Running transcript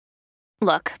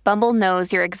Look, Bumble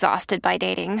knows you're exhausted by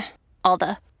dating. All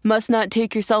the must not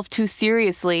take yourself too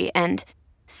seriously and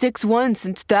 6'1"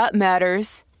 since that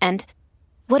matters. And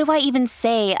what do I even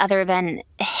say other than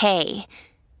hey?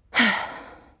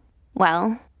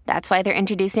 Well, that's why they're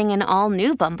introducing an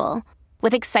all-new Bumble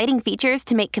with exciting features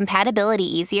to make compatibility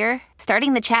easier,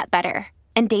 starting the chat better,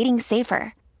 and dating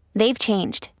safer. They've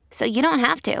changed, so you don't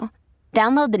have to.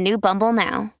 Download the new Bumble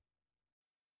now.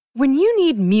 When you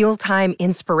need mealtime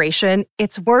inspiration,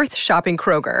 it's worth shopping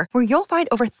Kroger, where you'll find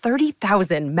over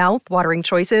 30,000 mouth-watering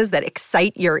choices that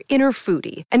excite your inner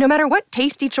foodie. And no matter what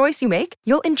tasty choice you make,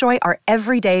 you'll enjoy our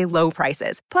everyday low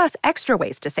prices, plus extra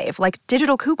ways to save, like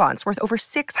digital coupons worth over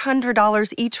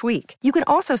 $600 each week. You can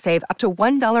also save up to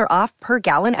 $1 off per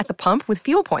gallon at the pump with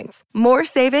fuel points. More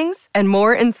savings and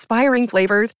more inspiring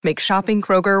flavors make shopping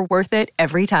Kroger worth it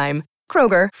every time.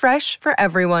 Kroger, fresh for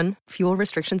everyone. Fuel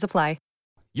restrictions apply.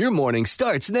 Your morning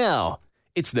starts now.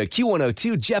 It's the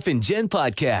Q102 Jeff and Jenn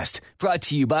podcast, brought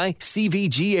to you by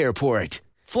CVG Airport.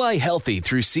 Fly healthy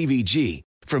through CVG.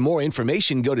 For more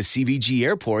information, go to CVG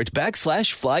Airport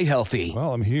 /fly healthy.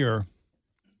 Well, I'm here.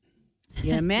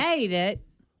 You made it.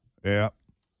 Yeah.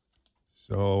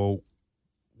 So,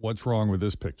 what's wrong with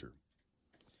this picture?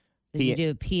 Did you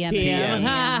do PM?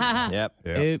 Yep.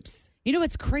 Oops. You know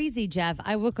what's crazy, Jeff?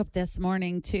 I woke up this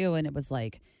morning, too, and it was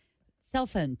like, cell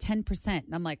phone, 10%.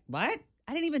 And I'm like, what?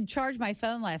 I didn't even charge my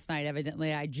phone last night,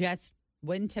 evidently. I just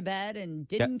went to bed and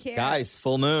didn't care. Guys,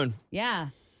 full moon. Yeah.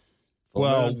 Full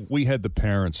moon. We had the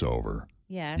parents over.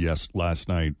 Yes. Last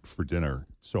night for dinner.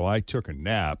 So I took a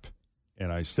nap,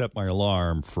 and I set my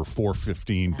alarm for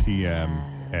 4:15 p.m.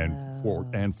 and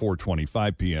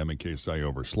 4:25 p.m. in case I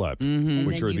overslept,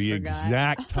 which are the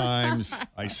exact times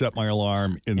I set my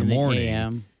alarm in the morning.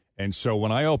 AM. And so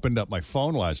when I opened up my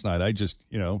phone last night, I just,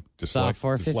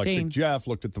 dyslexic Jeff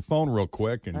looked at the phone real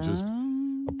quick and just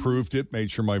approved it,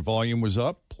 made sure my volume was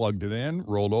up, plugged it in,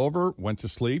 rolled over, went to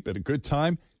sleep at a good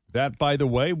time. That, by the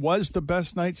way, was the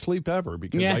best night's sleep ever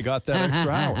because I got that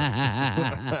extra hour.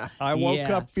 I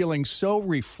woke up feeling so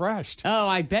refreshed. Oh,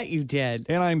 I bet you did.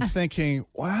 And I'm thinking,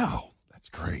 wow.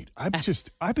 Great. I've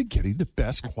been getting the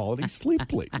best quality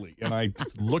sleep lately. And I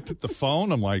looked at the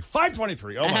phone. I'm like,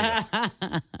 5:23. Oh, my God.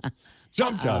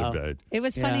 Jumped out of bed. It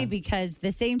was funny because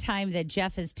the same time that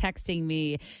Jeff is texting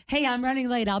me, hey, I'm running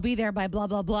late. I'll be there by blah,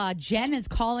 blah, blah. Jen is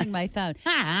calling my phone.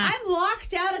 I'm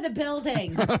locked out of the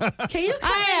building. Can you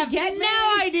come get me?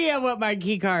 No idea what my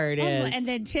key card is. And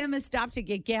then Tim has stopped to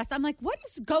get gas. I'm like, what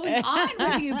is going on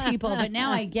with you people? But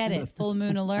now I get it. Full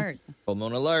moon alert. Full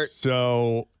moon alert.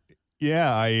 So...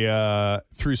 yeah, I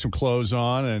threw some clothes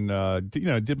on and,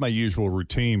 did my usual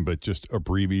routine, but just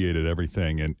abbreviated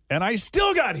everything. And I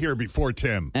still got here before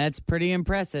Tim. That's pretty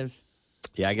impressive.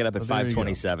 Yeah, I get up at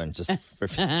 5:27 just for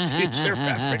future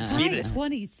reference.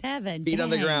 5:27. Feet on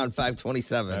the ground,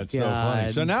 5:27. That's so funny.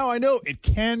 So now I know it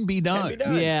can be done.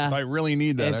 Yeah. If I really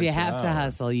need that. If you have to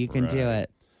hustle, you can do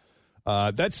it.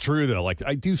 That's true, though. Like,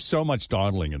 I do so much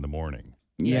dawdling in the morning.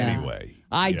 Yeah. Anyway.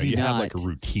 I do you not. have like a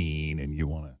routine and you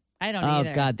want to. I don't either.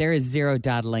 Oh, God, there is zero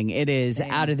dawdling. It is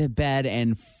out of the bed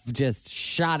and just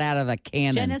shot out of a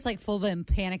cannon. Jen is like full-blown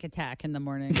panic attack in the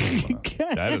morning.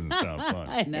 That doesn't sound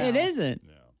fun. No. It isn't.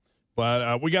 No.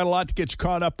 But we got a lot to get you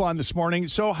caught up on this morning.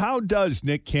 So how does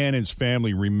Nick Cannon's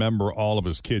family remember all of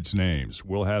his kids' names?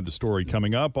 We'll have the story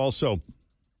coming up. Also,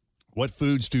 what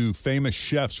foods do famous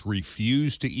chefs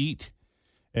refuse to eat?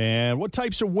 And what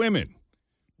types of women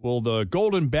will the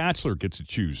Golden Bachelor get to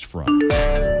choose from?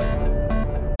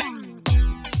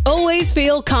 Always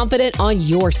feel confident on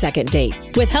your second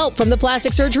date. With help from the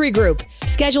Plastic Surgery Group.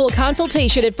 Schedule a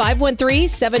consultation at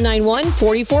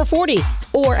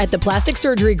 513-791-4440 or at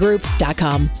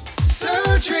theplasticsurgerygroup.com.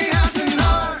 Surgery has an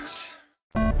art.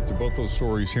 To both those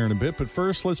stories here in a bit, but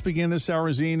first, let's begin this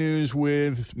hour's E-News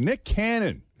with Nick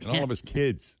Cannon and all of his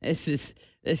kids. This is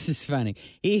funny.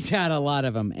 He's had a lot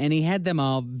of them, and he had them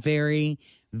all very,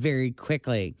 very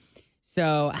quickly.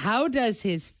 So how does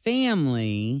his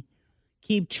family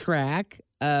keep track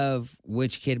of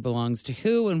which kid belongs to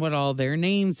who and what all their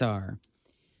names are?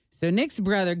 So Nick's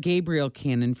brother, Gabriel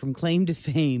Cannon, from Claim to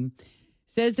Fame,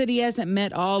 says that he hasn't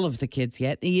met all of the kids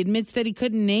yet. He admits that he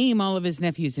couldn't name all of his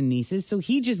nephews and nieces, so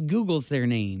he just Googles their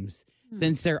names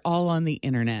since they're all on the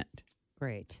internet.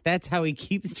 Great. That's how he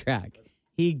keeps track.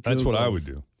 That's what I would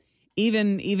do.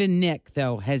 Even Nick,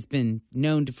 though, has been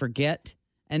known to forget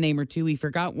a name or two. He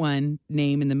forgot one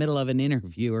name in the middle of an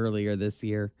interview earlier this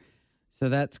year. So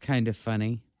that's kind of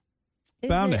funny.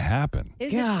 Bound to happen.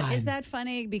 Is that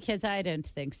funny? Because I don't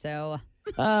think so.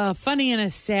 Funny in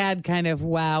a sad kind of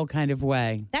wow kind of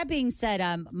way. That being said,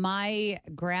 my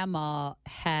grandma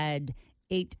had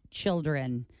 8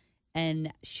 children,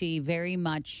 and she very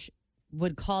much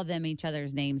would call them each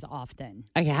other's names often.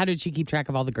 Okay, how did she keep track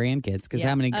of all the grandkids? Because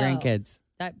how many grandkids?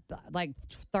 That like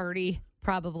 30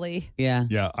 probably. Yeah.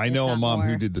 Yeah, I know a mom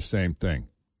who did the same thing.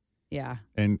 Yeah.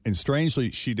 And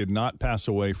strangely, she did not pass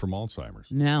away from Alzheimer's.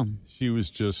 No. She was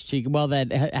just having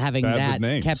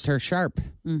that kept her sharp.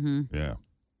 Mm-hmm. Yeah.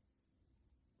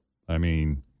 I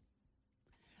mean,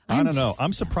 I don't know.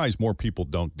 I'm surprised more people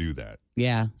don't do that.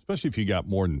 Yeah. Especially if you got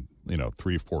more than,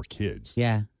 3 or 4 kids.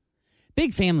 Yeah.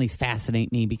 Big families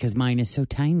fascinate me because mine is so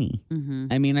tiny. Mm-hmm.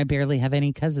 I mean, I barely have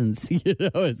any cousins.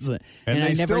 And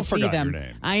I never see them. Your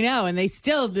name. I know, and they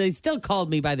still called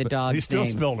me by the dog's name. He still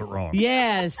spelled it wrong.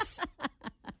 Yes.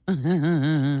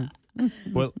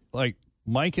 Well, like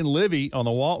Mike and Livy on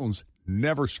the Waltons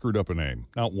never screwed up a name,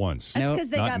 not once. That's because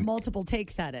they got multiple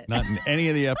takes at it. Not in any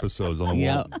of the episodes on the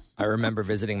Waltons. I remember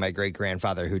visiting my great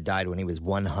grandfather who died when he was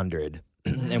 100,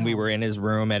 and we were in his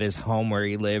room at his home where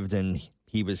he lived, and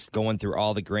he was going through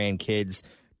all the grandkids.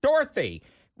 Dorothy,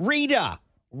 Rita,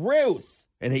 Ruth.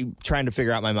 And he trying to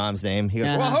figure out my mom's name. He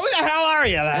goes, well, who the hell are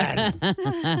you then?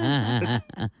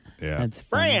 Yeah. That's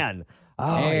Fran.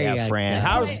 Oh, yeah, Fran.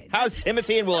 How's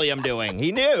Timothy and William doing?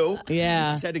 He knew. Yeah.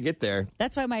 He just had to get there.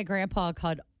 That's why my grandpa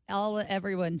called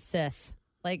everyone sis.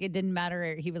 Like, it didn't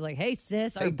matter. He was like, hey,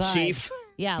 sis, or bud. Chief.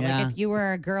 Yeah, like if you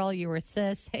were a girl, you were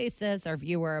sis. Hey, sis. Or if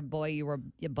you were a boy, you were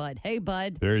your bud. Hey,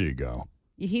 bud. There you go.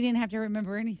 He didn't have to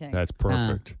remember anything. That's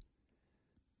perfect.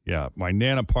 Yeah, my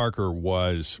Nana Parker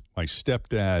was my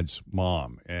stepdad's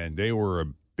mom, and they were a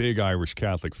big Irish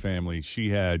Catholic family.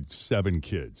 She had 7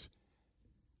 kids.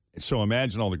 So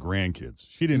imagine all the grandkids.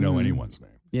 She didn't know anyone's name.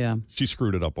 Yeah. She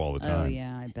screwed it up all the time. Oh,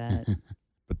 yeah, I bet.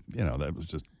 But,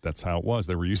 that's how it was.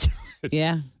 They were used to it.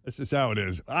 Yeah. That's just how it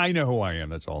is. I know who I am.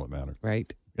 That's all that matters.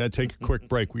 Right. Got to take a quick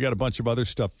break. We got a bunch of other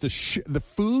stuff. The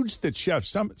foods that chefs,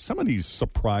 some of these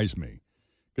surprise me.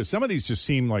 Because some of these just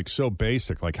seem like so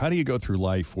basic. Like, how do you go through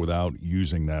life without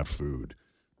using that food?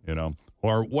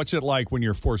 Or what's it like when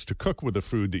you're forced to cook with a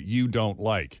food that you don't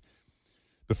like?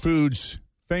 The foods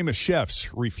famous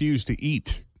chefs refuse to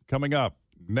eat. Coming up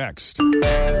next.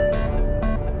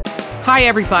 Hi,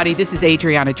 everybody. This is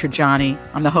Adriana Trajani.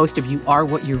 I'm the host of You Are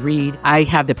What You Read. I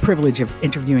have the privilege of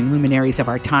interviewing luminaries of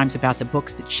our times about the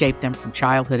books that shaped them from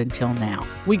childhood until now.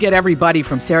 We get everybody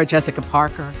from Sarah Jessica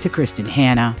Parker to Kristen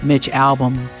Hanna, Mitch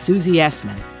Albom, Susie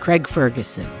Essman, Craig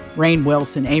Ferguson, Rainn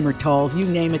Wilson, Amor Tolls, you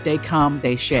name it, they come,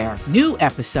 they share. New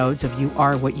episodes of You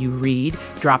Are What You Read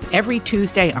drop every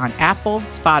Tuesday on Apple,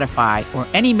 Spotify, or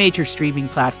any major streaming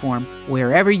platform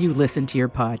wherever you listen to your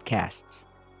podcasts.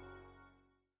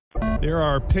 There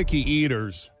are picky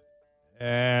eaters,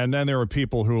 and then there are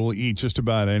people who will eat just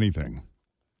about anything,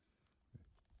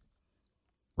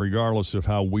 regardless of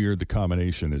how weird the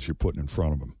combination is you're putting in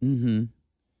front of them.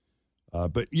 Mm-hmm.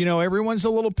 But, everyone's a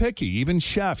little picky, even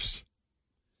chefs.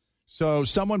 So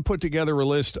someone put together a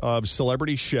list of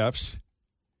celebrity chefs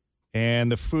and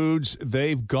the foods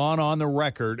they've gone on the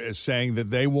record as saying that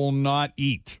they will not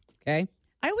eat. Okay.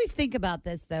 I always think about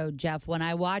this, though, Jeff, when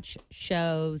I watch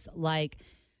shows like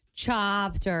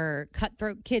Chopped or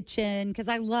Cutthroat Kitchen, because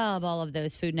I love all of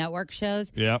those Food Network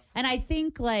shows. Yeah. And I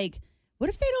think, what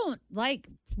if they don't like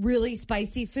really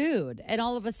spicy food? And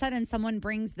all of a sudden someone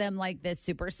brings them this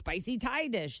super spicy Thai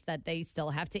dish that they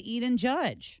still have to eat and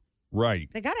judge. Right.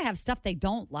 They got to have stuff they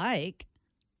don't like.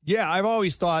 Yeah, I've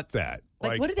always thought that.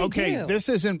 What do they do? This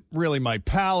isn't really my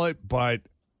palate, but,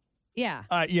 yeah,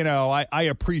 I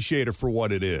appreciate it for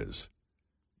what it is,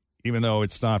 even though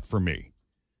it's not for me.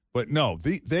 But no,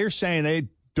 they're saying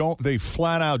they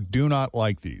flat out do not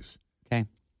like these. Okay.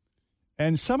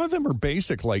 And some of them are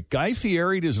basic, like Guy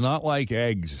Fieri does not like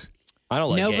eggs. I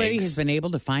don't like eggs. Nobody has been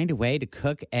able to find a way to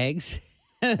cook eggs.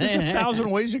 There's 1,000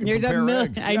 ways you can prepare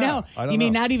eggs. I know. You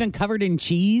mean not even covered in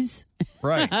cheese?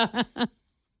 Right.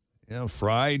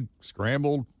 Fried,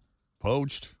 scrambled,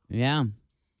 poached. Yeah.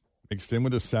 Mixed in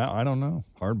with a salad. I don't know.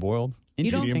 Hard-boiled. You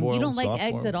don't like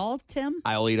eggs boiled. at all, Tim?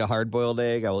 I will eat a hard-boiled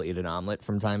egg. I will eat an omelet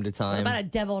from time to time. What about a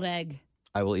deviled egg?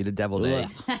 I will eat a deviled egg.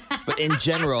 But in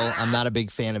general, I'm not a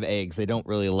big fan of eggs. They don't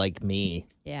really like me.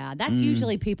 Yeah, that's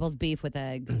usually people's beef with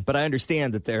eggs. But I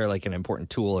understand that they're an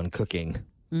important tool in cooking.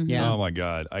 Mm-hmm. Yeah. Oh, my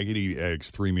God. I could eat eggs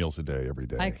 3 meals a day every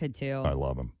day. I could, too. I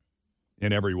love them.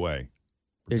 In every way.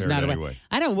 There's not a way.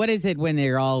 I don't know. What is it when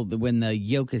when the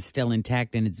yolk is still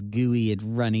intact and it's gooey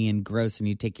and runny and gross and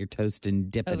you take your toast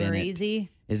and dip it in it? Over easy?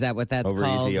 Is that what that's over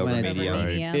called? Easy, over medium.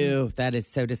 Right. Ew, that is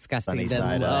so disgusting. Sunny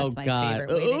side Oh, That's my God. favorite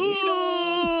way to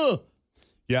eat 'em.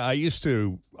 Yeah, I used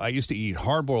to eat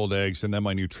hard-boiled eggs, and then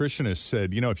my nutritionist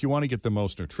said, if you want to get the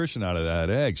most nutrition out of that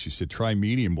egg, she said, try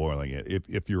medium boiling it.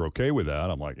 If you're okay with that,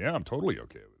 I'm like, yeah, I'm totally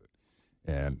okay with it.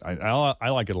 And I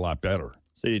like it a lot better.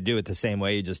 So you do it the same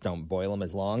way, you just don't boil them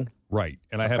as long? Right.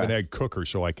 And I have an egg cooker,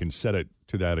 so I can set it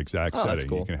to that exact setting. That's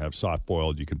cool. You can have soft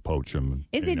boiled, you can poach them.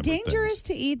 Is it dangerous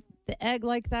to eat the egg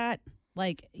like that?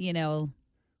 Like,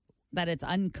 that it's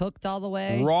uncooked all the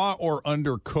way? Raw or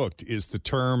undercooked is the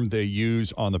term they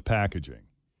use on the packaging.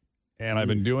 And I've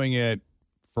been doing it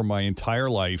for my entire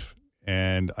life,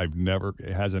 and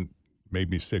it hasn't made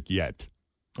me sick yet.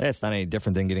 Yeah, it's not any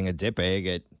different than getting a dip egg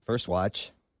at First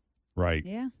Watch. Right.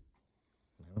 Yeah.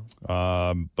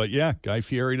 But yeah, Guy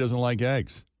Fieri doesn't like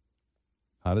eggs.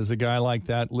 How does a guy like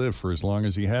that live for as long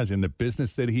as he has in the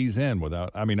business that he's in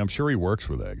I'm sure he works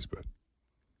with eggs, but.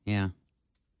 Yeah.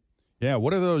 Yeah,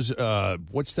 what are those,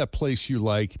 what's that place you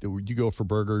like? You go for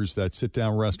burgers, that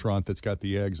sit-down restaurant that's got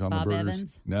the eggs on Bob the burgers?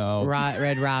 Evans? No.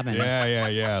 Red Robin.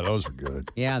 Yeah, those are good.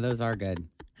 Yeah, those are good.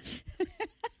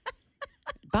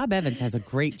 Bob Evans has a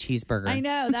great cheeseburger. I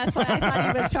know. That's what I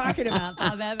thought he was talking about,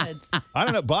 Bob Evans. I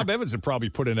don't know. Bob Evans would probably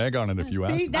put an egg on it if you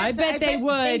asked him. I bet they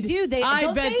would. They do.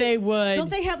 I bet they would. Don't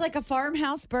they have like a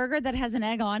farmhouse burger that has an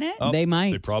egg on it? Oh, they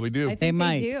might. They probably do. I think They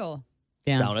might. do.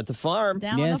 Yeah. Down at the farm.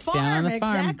 Down on the farm.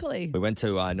 Exactly. We went to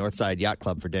Northside Yacht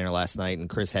Club for dinner last night, and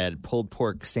Chris had pulled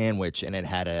pork sandwich, and it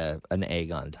had an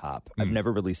egg on top. I've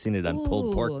never really seen it on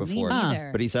pulled pork before, me neither.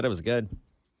 but he said it was good.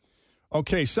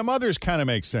 Okay, some others kind of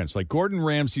make sense. Like Gordon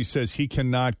Ramsay says he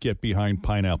cannot get behind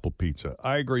pineapple pizza.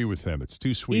 I agree with him. It's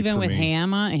too sweet Even for with me.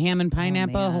 ham and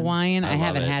pineapple, Hawaiian. I love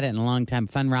haven't it. had it in a long time.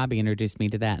 Fun Robbie introduced me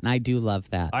to that, and I do love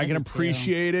that. I can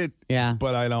appreciate it, Yeah.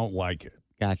 but I don't like it.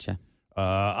 Gotcha.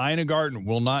 Ina Garten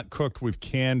will not cook with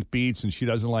canned beets, and she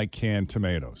doesn't like canned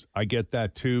tomatoes. I get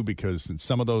that, too, because in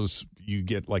some of those, you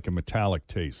get like a metallic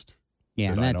taste.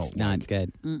 Yeah, that I that's don't not like.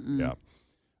 good.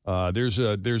 Yeah.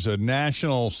 There's a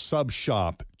national sub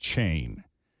shop chain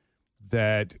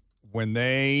that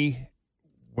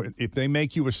if they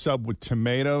make you a sub with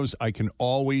tomatoes, I can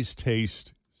always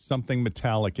taste something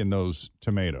metallic in those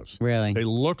tomatoes. Really? They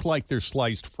look like they're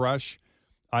sliced fresh.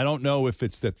 I don't know if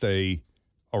it's that they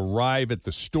arrive at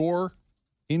the store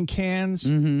in cans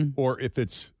or if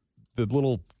it's the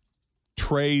little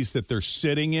trays that they're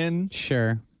sitting in.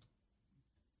 Sure.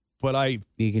 But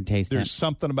you can taste there's it.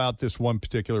 something about this one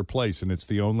particular place, and it's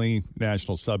the only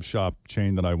national sub shop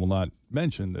chain that I will not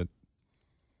mention that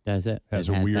does it has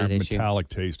it a has weird that issue. metallic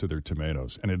taste to their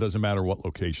tomatoes, and it doesn't matter what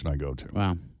location I go to.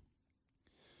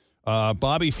 Wow.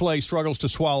 Bobby Flay struggles to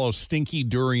swallow stinky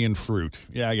durian fruit.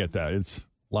 Yeah, I get that.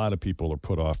 A lot of people are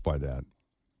put off by that.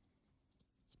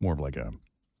 It's more of like a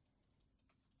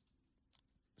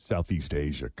Southeast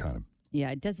Asia kind of. Yeah,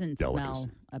 it doesn't delicacy. smell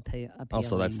appealing.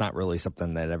 Also, that's not really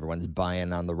something that everyone's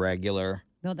buying on the regular.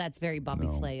 No, that's very Bobby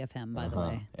Flay of him, by the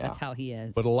way. Yeah. That's how he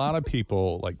is. But a lot of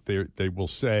people, like they will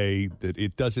say that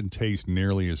it doesn't taste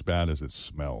nearly as bad as it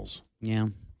smells. Yeah.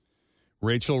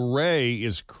 Rachel Ray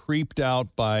is creeped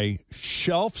out by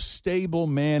shelf-stable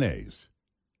mayonnaise.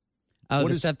 Oh,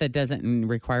 the stuff that doesn't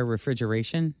require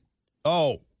refrigeration?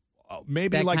 Oh,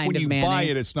 maybe That like kind when of you buy mayonnaise?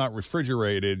 it, it's not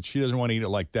refrigerated. She doesn't want to eat it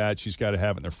like that. She's got to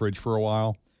have it in the fridge for a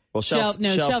while. Well, Shelf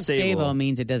stable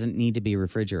means it doesn't need to be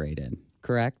refrigerated,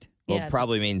 correct? Well, Yeah, it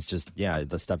probably means just,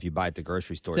 the stuff you buy at the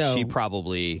grocery store. So- She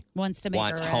probably wants to make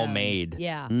wants her own. homemade.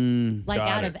 Yeah. Mm. Like Got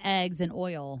out it. of eggs and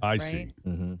oil. I right? see.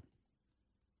 Mm-hmm.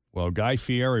 Well, Guy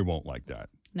Fieri won't like that.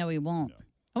 No, he won't.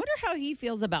 I wonder how he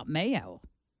feels about mayo.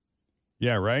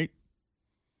 Yeah, right?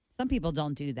 Some people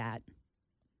don't do that.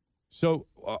 So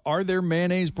are there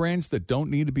mayonnaise brands that don't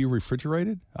need to be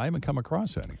refrigerated? I haven't come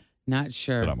across any Not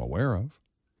sure. that I'm aware of.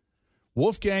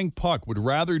 Wolfgang Puck would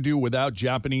rather do without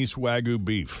Japanese Wagyu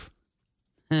beef.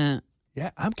 Yeah,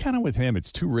 I'm kind of with him. It's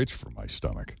too rich for my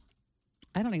stomach.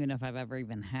 I don't even know if I've ever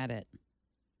even had it.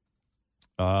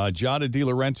 Giada De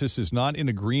Laurentiis is not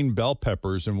into green bell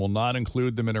peppers and will not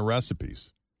include them in her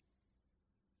recipes.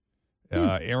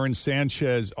 Aaron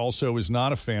Sanchez also is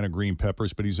not a fan of green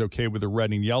peppers, but he's okay with the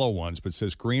red and yellow ones, but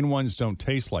says green ones don't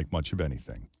taste like much of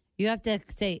anything. You have to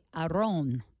say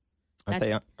Aron. Aren't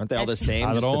they all the same?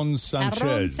 Aaron Sanchez.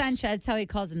 Aron Sanchez. That's how he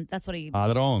calls him. That's what he.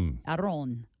 Aaron.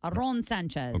 Aron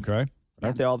Sanchez. Okay.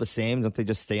 Aren't they all the same? Don't they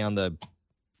just stay on the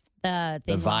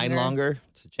thing vine longer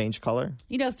to change color?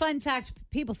 Fun fact,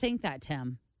 people think that,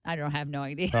 Tim. I don't have no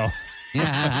idea. Oh. You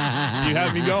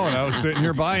had me going. I was sitting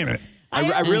here buying it.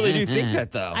 I really do think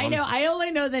that, though. I know. I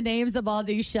only know the names of all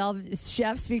these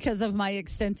chefs because of my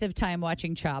extensive time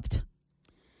watching Chopped.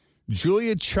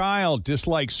 Julia Child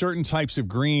dislikes certain types of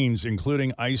greens,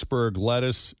 including iceberg,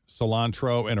 lettuce,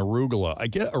 cilantro, and arugula. I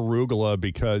get arugula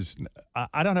because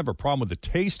I don't have a problem with the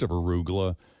taste of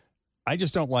arugula. I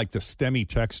just don't like the stemmy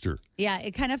texture. Yeah,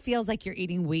 it kind of feels like you're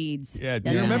eating weeds. Yeah,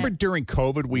 do you remember during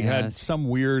COVID we had some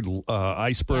weird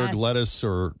iceberg lettuce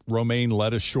or romaine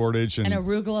lettuce shortage? And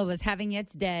arugula was having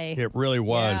its day. It really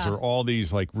was. Or all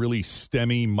these like really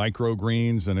stemmy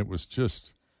microgreens, and it was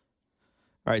just...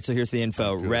 All right, so here's the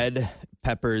info. Red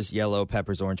peppers, yellow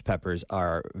peppers, orange peppers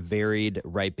are varied,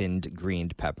 ripened,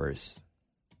 greened peppers.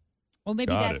 Well,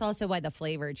 maybe that's also why the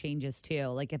flavor changes too.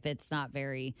 Like if it's not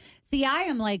very... See, I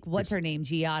am like, what's her name?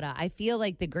 Giada. I feel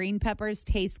like the green peppers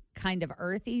taste kind of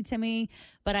earthy to me,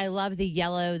 but I love the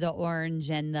yellow, the orange,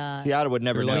 and the... Giada would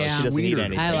never know. She doesn't eat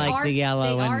anything. I like the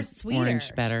yellow and sweeter,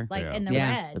 orange better. Like in the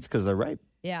red. That's because they're ripe.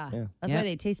 Yeah. That's why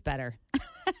they taste better.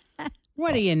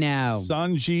 What do you know?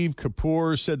 Sanjeev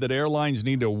Kapoor said that airlines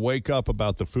need to wake up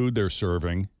about the food they're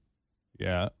serving.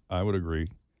 Yeah, I would agree.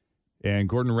 And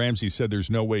Gordon Ramsay said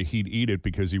there's no way he'd eat it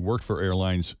because he worked for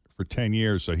airlines for 10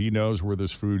 years, so he knows where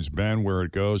this food's been, where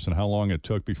it goes, and how long it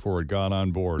took before it got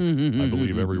on board. I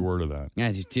believe every word of that.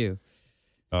 I do too.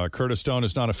 Curtis Stone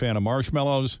is not a fan of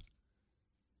marshmallows.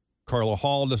 Carla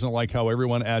Hall doesn't like how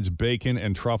everyone adds bacon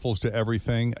and truffles to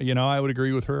everything. You know, I would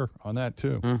agree with her on that,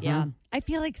 too. Yeah. I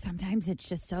feel like sometimes it's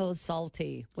just so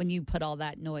salty when you put all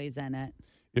that noise in it.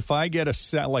 If I get a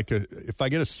salad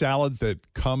that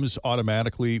comes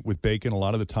automatically with bacon, a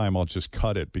lot of the time I'll just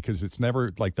cut it because it's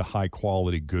never like the high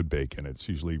quality good bacon. It's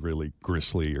usually really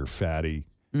gristly or fatty.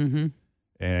 Mm-hmm.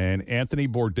 And Anthony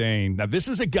Bourdain, now this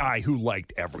is a guy who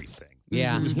liked everything.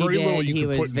 Yeah, there was very little you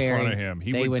could put in front of him.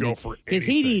 He would go for anything. Because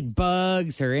he'd eat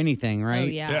bugs or anything, right?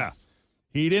 Oh, yeah.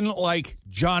 He didn't like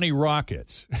Johnny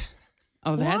Rockets.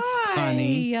 Oh, that's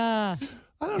funny. I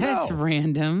don't know. That's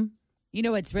random. You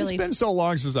know, it's been so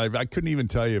long since I couldn't even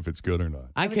tell you if it's good or not.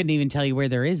 I couldn't even tell you where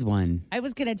there is one. I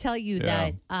was going to tell you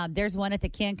that there's one at the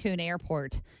Cancun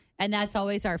airport. And that's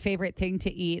always our favorite thing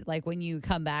to eat, like when you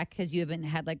come back, because you haven't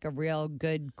had like a real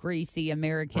good, greasy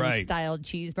American-styled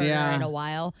cheeseburger in a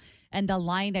while. And the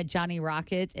line at Johnny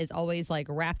Rockets is always like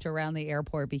wrapped around the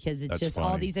airport because it's just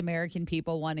all these American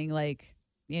people wanting like,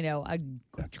 you know, a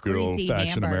good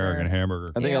old-fashioned American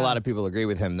hamburger. I think a lot of people agree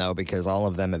with him, though, because all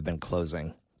of them have been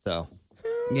closing. So...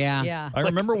 Yeah. I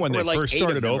remember when they first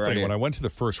started opening, when I went to the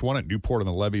first one at Newport on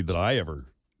the Levee that I ever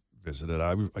visited,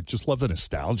 I just love the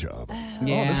nostalgia of it. Oh,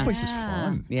 this place is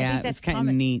fun. Yeah, I think that's kind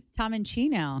of neat. Tom and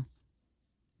Chino.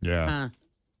 Yeah.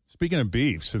 Speaking of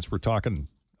beef, since we're talking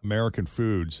American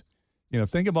foods, you know,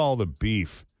 think of all the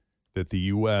beef that the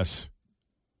U.S.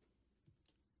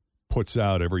 puts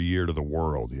out every year to the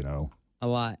world, you know. A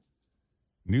lot.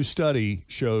 New study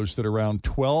shows that around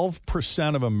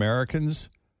 12% of Americans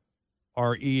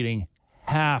are eating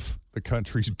half the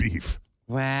country's beef.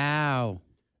 Wow.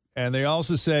 And they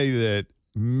also say that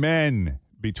men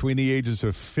between the ages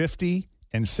of 50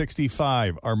 and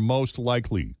 65 are most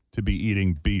likely to be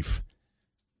eating beef.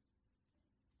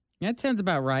 That sounds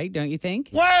about right, don't you think?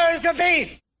 Where's the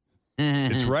beef?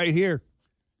 It's right here.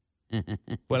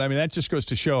 But I mean, that just goes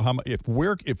to show how much. If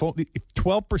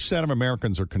 12% of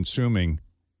Americans are consuming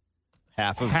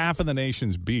half of the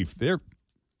nation's beef, they're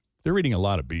eating a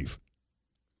lot of beef.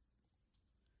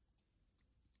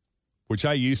 Which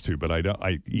I used to, but I don't. I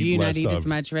eat Do you less not eat of. As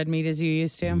much red meat as you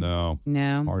used to? No,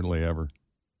 hardly ever.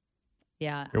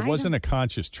 Yeah, it wasn't a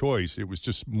conscious choice. It was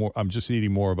just more. I'm just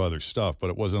eating more of other stuff, but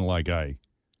it wasn't like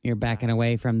You're backing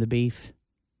away from the beef.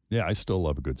 Yeah, I still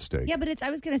love a good steak. Yeah, but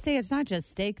I was going to say it's not just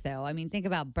steak though. I mean, think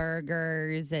about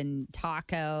burgers and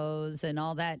tacos and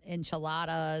all that,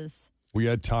 enchiladas. We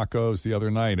had tacos the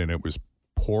other night, and it was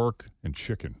pork and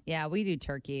chicken. Yeah, we do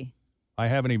turkey. I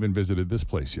haven't even visited this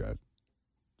place yet.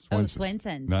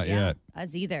 Swenson's. Not yet.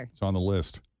 Us either. It's on the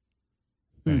list.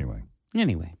 Anyway.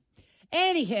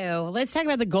 Anywho, let's talk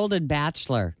about The Golden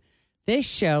Bachelor. This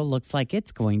show looks like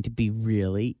it's going to be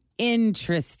really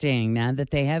interesting now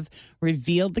that they have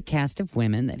revealed the cast of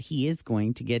women that he is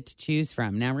going to get to choose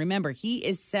from. Now, remember, he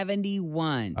is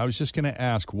 71. I was just going to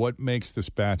ask, what makes this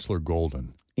bachelor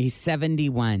golden? He's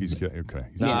 71. He's okay.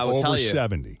 He's I will over tell you,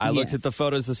 70. I looked at the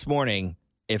photos this morning.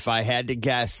 If I had to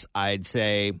guess, I'd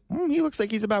say he looks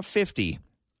like he's about 50.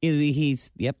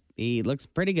 He looks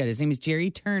pretty good. His name is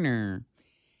Jerry Turner.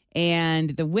 And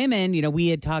the women, you know,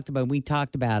 we talked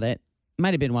about it.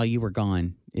 Might have been while you were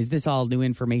gone. Is this all new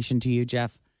information to you,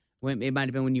 Jeff? It might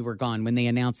have been when you were gone, when they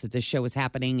announced that this show was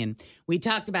happening. And we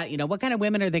talked about, you know, what kind of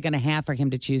women are they going to have for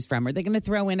him to choose from? Are they going to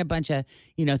throw in a bunch of,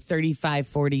 35,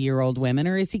 40-year-old women?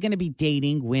 Or is he going to be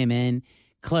dating women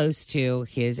close to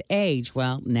his age?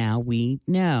 Well, now we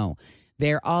know.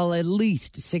 They're all at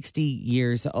least 60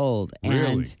 years old. Really?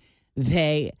 And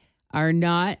they are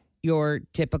not your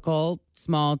typical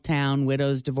small town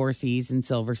widows, divorcees, and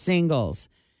silver singles.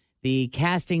 The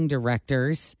casting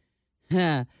directors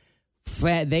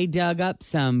They dug up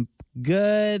some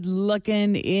good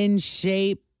looking, in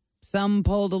shape. Some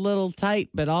pulled a little tight,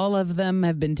 but all of them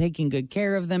have been taking good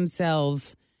care of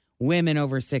themselves. Women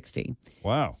over 60.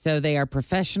 Wow. So they are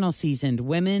professional, seasoned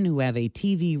women who have a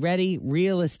TV-ready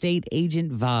real estate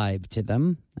agent vibe to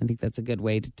them. I think that's a good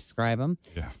way to describe them.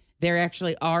 Yeah. There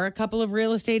actually are a couple of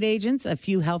real estate agents, a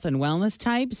few health and wellness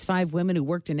types, 5 women who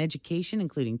worked in education,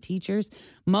 including teachers,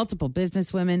 multiple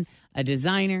businesswomen, a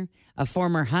designer, a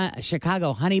former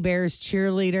Chicago Honey Bears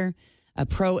cheerleader, a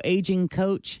pro-aging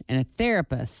coach, and a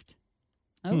therapist.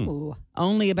 Oh.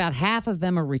 Only about half of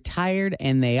them are retired,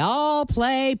 and they all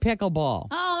play pickleball.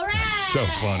 All right. So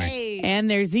funny. And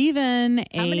there's even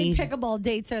How many pickleball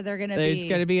dates are there going to be? There's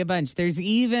going to be a bunch. There's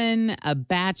even a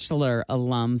Bachelor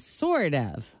alum, sort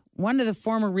of. One of the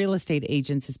former real estate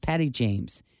agents is Patty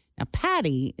James. Now,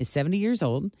 Patty is 70 years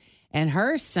old, and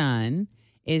her son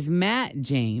is Matt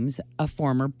James, a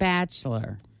former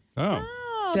Bachelor. Oh.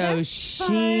 So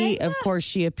she, of course,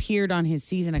 she appeared on his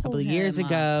season a couple of years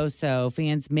ago, so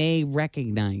fans may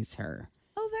recognize her.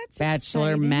 Oh, that's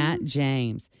Bachelor exciting. Matt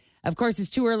James. Of course, it's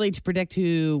too early to predict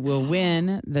who will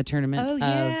win the tournament of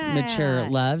Mature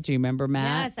Love. Do you remember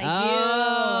Matt? Yes, I do.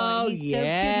 Oh, He's so cute.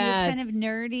 He was kind of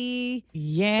nerdy.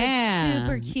 Yeah. But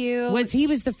super cute. He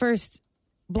was the first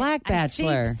Black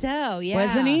Bachelor? I think so, yeah.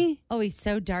 Wasn't he? Oh, he's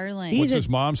so darling. What's his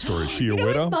mom's story? Is she a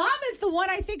widow? His mom is the one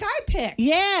I think I picked.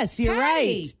 Yes, you're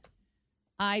Patty. right.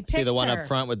 I picked See the one her. up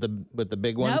front with the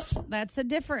big ones? Nope, that's a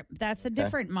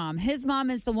different mom. His mom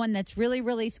is the one that's really,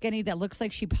 really skinny that looks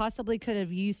like she possibly could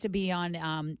have used to be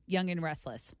on Young and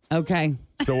Restless. Okay.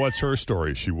 So what's her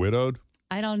story? Is she widowed?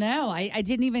 I don't know. I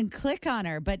didn't even click on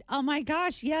her, but oh my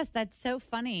gosh, yes, that's so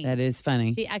funny. That is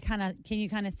funny. Can you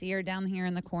kind of see her down here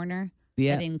in the corner?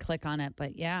 Yeah. I didn't click on it,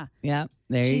 but yeah. Yeah,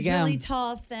 there She's you go. She's really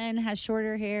tall, thin, has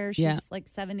shorter hair. She's like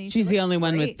 70. She's the only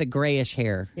one with the grayish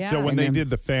hair. Yeah. So when they did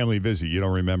the family visit, you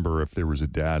don't remember if there was a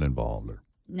dad involved or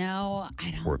no,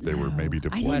 I don't. Or if they were maybe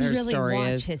divorced. I didn't really story watch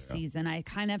is. his season. I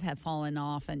kind of have fallen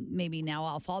off, and maybe now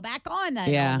I'll fall back on that.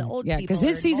 Yeah, the old because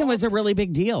his season was a really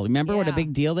big deal. Remember what a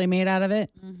big deal they made out of it?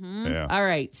 Mm-hmm. Yeah. All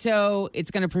right, so it's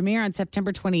going to premiere on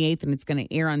September 28th, and it's going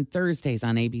to air on Thursdays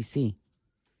on ABC.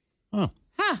 Huh.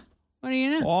 What do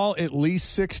you know? All at least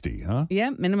 60, huh?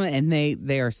 Yeah, minimum, and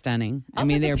they are stunning. I'll I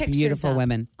mean, put the they're pictures beautiful up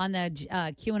women. on the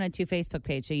Q102 Facebook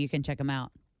page, so you can check them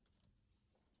out.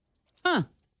 Huh.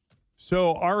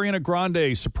 So Ariana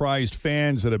Grande surprised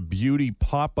fans at a beauty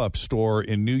pop-up store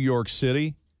in New York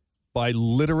City by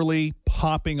literally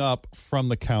popping up from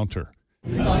the counter.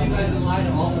 I saw you guys in line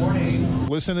all morning.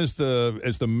 Listen as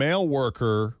the mail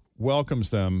worker welcomes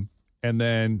them, and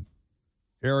then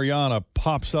Ariana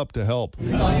pops up to help.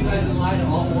 I saw you guys in line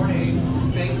all morning.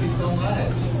 Thank you so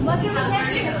much. What can we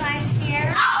get you guys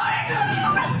here? Oh my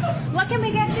God! What can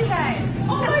we get you guys?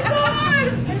 Oh my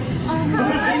God! Oh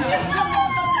my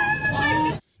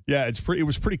God! Yeah, it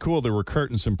was pretty cool. There were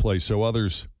curtains in place, so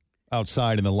others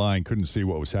outside in the line couldn't see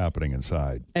what was happening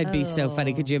inside. It'd be so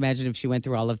funny. Could you imagine if she went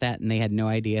through all of that and they had no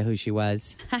idea who she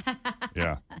was?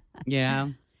 Yeah. Yeah.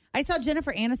 I saw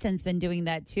Jennifer Aniston's been doing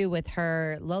that too with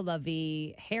her Lola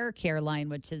V hair care line,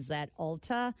 which is that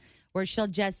Ulta, where she'll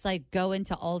just like go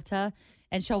into Ulta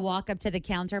and she'll walk up to the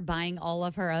counter buying all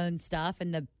of her own stuff,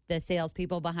 and the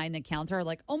salespeople behind the counter are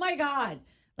like, "Oh my God!"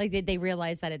 Like they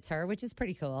realize that it's her, which is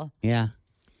pretty cool. Yeah.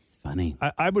 It's funny.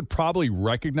 I would probably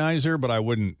recognize her, but I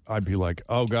wouldn't. I'd be like,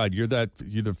 "Oh God, you're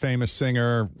the famous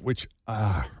singer." Which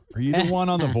are you the one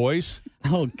on The Voice?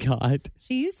 Oh God.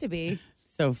 She used to be.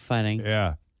 So funny.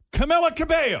 Yeah. Camila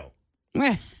Cabello.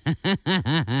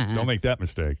 Don't make that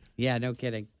mistake. Yeah, no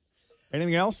kidding.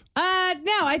 Anything else?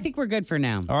 No, I think we're good for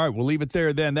now. All right, we'll leave it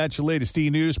there then. That's your latest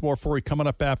E-News. More for you coming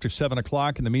up after 7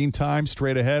 o'clock. In the meantime,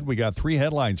 straight ahead, we got 3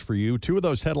 headlines for you. 2 of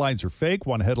those headlines are fake.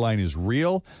 1 headline is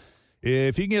real.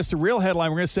 If you can guess the real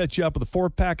headline, we're going to set you up with a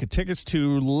 4-pack of tickets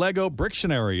to Lego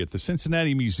Brictionary at the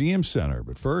Cincinnati Museum Center.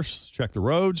 But first, check the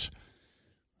roads.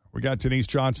 We got Denise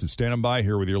Johnson standing by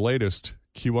here with your latest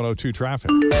Q102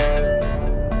 traffic.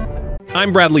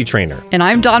 I'm Bradley Trainer. And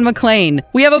I'm Don McClain.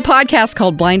 We have a podcast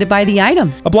called Blinded by the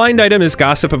Item. A blind item is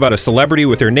gossip about a celebrity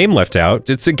with their name left out.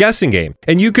 It's a guessing game,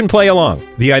 and you can play along.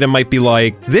 The item might be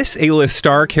like, this A-list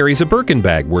star carries a Birkin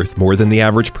bag worth more than the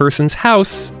average person's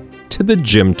house to the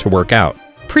gym to work out.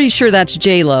 Pretty sure that's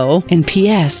J-Lo. And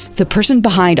P.S. the person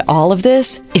behind all of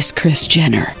this is Kris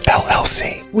Jenner,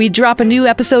 LLC. We drop a new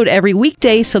episode every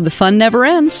weekday so the fun never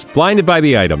ends. Blinded by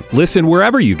the Item. Listen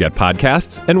wherever you get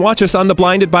podcasts and watch us on the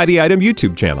Blinded by the Item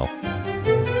YouTube channel.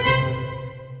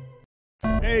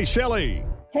 Hey, Shelley.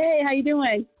 Hey, how you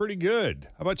doing? Pretty good.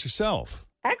 How about yourself?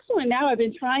 Excellent. Now I've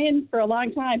been trying for a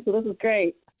long time, so this is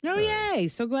great. Oh, yay.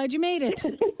 So glad you made it.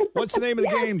 What's the name of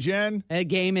the game, Jen? The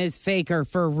game is Fake or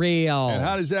For Real. And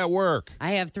how does that work?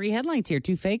 I have 3 headlines here,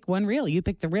 2 fake, 1 real. You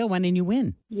pick the real one and you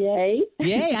win. Yay.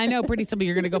 Yay. I know. Pretty simple.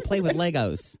 You're going to go play with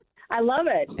Legos. I love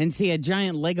it. And see a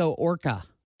giant Lego orca.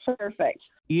 Perfect.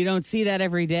 You don't see that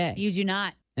every day. You do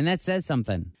not. And that says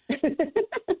something.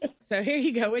 So here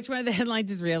you go. Which one of the headlines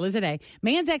is real? Is it A?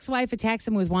 Man's ex-wife attacks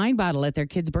him with wine bottle at their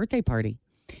kid's birthday party.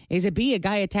 Is it B? A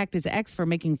guy attacked his ex for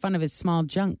making fun of his small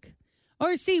junk.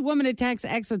 Or C? Woman attacks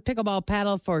ex with pickleball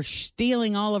paddle for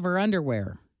stealing all of her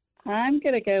underwear. I'm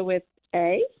going to go with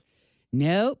A.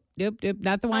 Nope.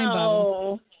 Not the wine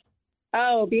bottle.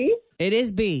 Oh, B? It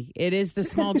is B. It is the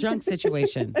small junk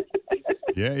situation.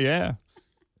 Yeah.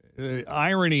 The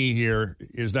irony here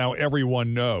is now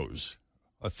everyone knows.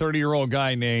 A 30-year-old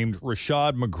guy named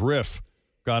Rashad McGriff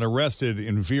got arrested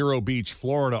in Vero Beach,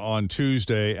 Florida on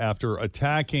Tuesday after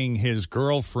attacking his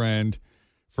girlfriend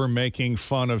for making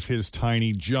fun of his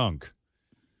tiny junk.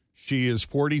 She is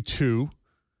 42,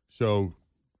 so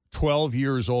 12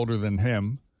 years older than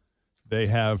him. They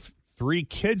have 3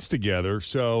 kids together,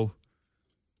 so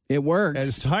it works.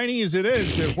 As tiny as it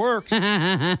is, it works.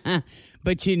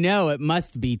 But you know it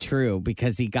must be true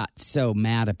because he got so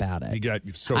mad about it. He got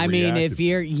so I mean, reactive.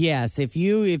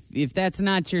 if that's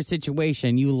not your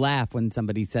situation, you laugh when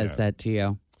somebody says that to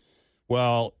you.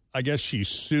 Well, I guess she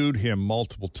sued him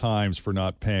multiple times for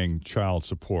not paying child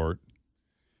support.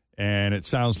 And it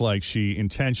sounds like she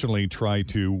intentionally tried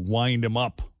to wind him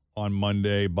up on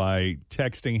Monday by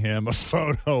texting him a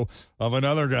photo of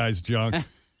another guy's junk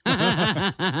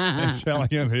and telling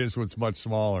him his was much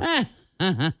smaller.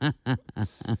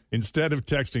 Instead of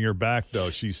texting her back,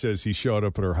 though, she says he showed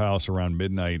up at her house around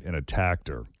midnight and attacked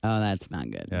her. Oh, that's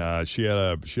not good. She had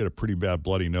a pretty bad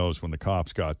bloody nose when the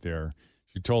cops got there.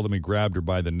 She told him he grabbed her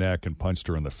by the neck and punched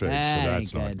her in the face. So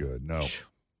that's not good. No,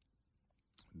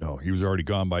 he was already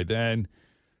gone by then.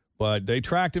 But they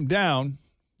tracked him down.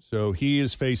 So he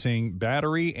is facing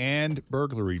battery and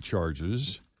burglary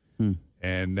charges.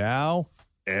 And now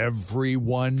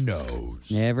everyone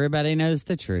knows. Everybody knows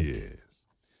the truth. Yes.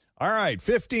 All right,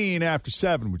 15 after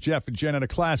 7 with Jeff and Jen and a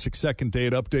classic second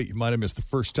date update you might have missed the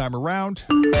first time around.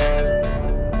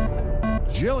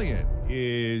 Jillian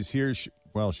is here.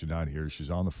 Well, she's not here. She's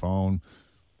on the phone,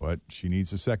 but she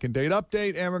needs a second date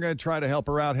update, and we're going to try to help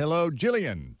her out. Hello,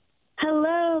 Jillian.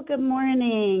 Hello, good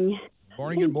morning.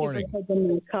 Good morning. Thank you for taking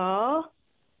my call.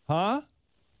 Huh?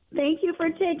 Thank you for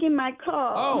taking my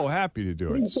call. Oh, happy to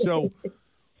do it. So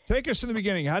take us to the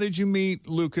beginning. How did you meet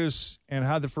Lucas, and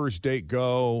how'd the first date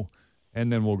go? And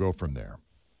then we'll go from there.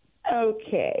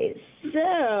 Okay,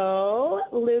 so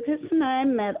Lucas and I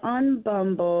met on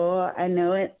Bumble. I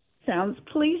know it sounds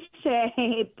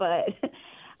cliche, but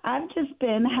I've just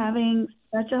been having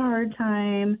such a hard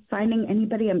time finding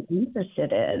anybody I'm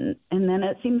interested in. And then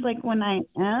it seems like when I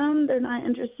am, they're not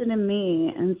interested in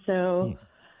me. And so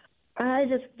I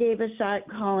just gave a shot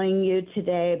calling you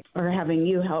today, or having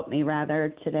you help me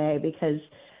rather today, because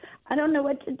I don't know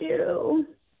what to do.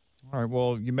 All right,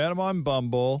 well, you met him on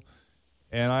Bumble,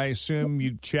 and I assume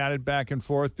you chatted back and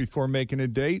forth before making a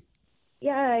date?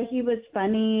 Yeah, he was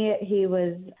funny. He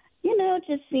was,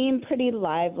 just seemed pretty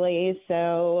lively.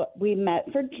 So we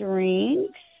met for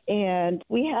drinks, and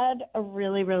we had a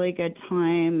really, really good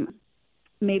time.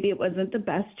 Maybe it wasn't the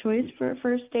best choice for a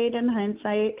first date in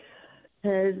hindsight,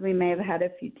 because we may have had a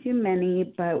few too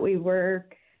many, but we were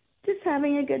just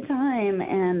having a good time.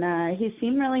 And he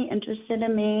seemed really interested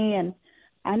in me, and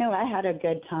I know I had a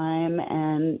good time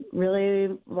and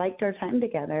really liked our time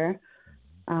together.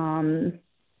 So I'm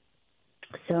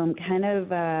kind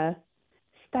of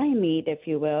stymied, if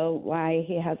you will, why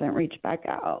he hasn't reached back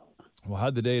out. Well,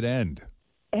 how'd the date end?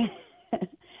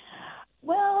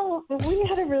 Well, we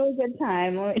had a really good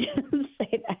time. Let me just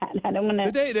say that. I don't want to.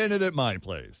 The date ended at my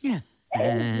place. Yeah.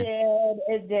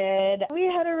 It did. We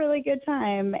had a really good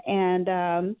time, and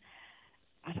I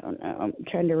don't know. I'm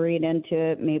trying to read into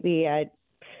it. Maybe I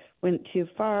went too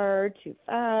far, too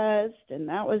fast, and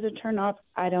that was a turnoff.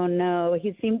 I don't know.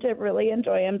 He seemed to really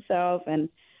enjoy himself, and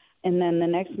then the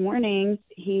next morning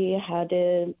he had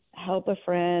to help a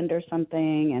friend or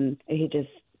something, and he just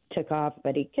took off.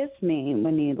 But he kissed me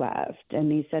when he left,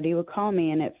 and he said he would call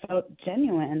me, and it felt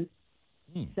genuine.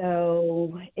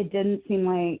 So it didn't seem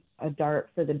like a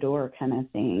dart for the door kind of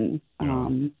thing.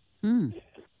 But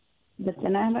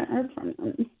then I haven't heard from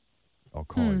him. I'll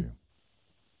call you.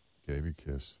 Gave you a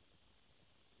kiss.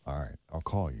 All right, I'll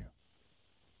call you.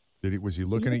 Was he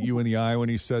looking at you in the eye when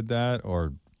he said that,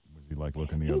 or was he like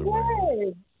looking the other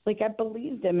way? Like, I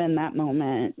believed him in that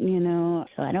moment,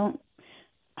 So I don't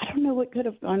know what could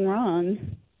have gone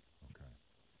wrong.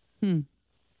 Okay.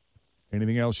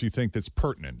 Anything else you think that's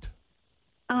pertinent?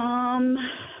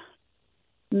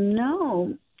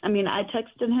 No. I mean, I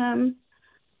texted him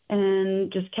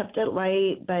and just kept it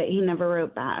light, but he never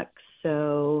wrote back.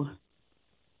 So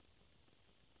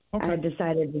I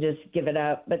decided to just give it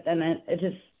up. But then it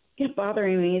just kept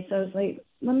bothering me. So I was like,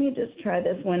 let me just try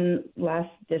this one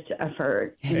last-ditch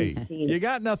effort. Hey, you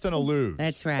got nothing to lose.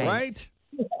 That's right. Right?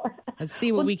 Let's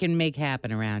see what we can make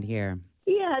happen around here.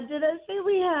 Yeah, did I say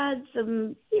we had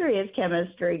some serious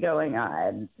chemistry going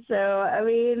on? So, I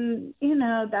mean,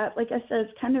 that, like I said,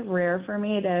 it's kind of rare for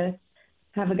me to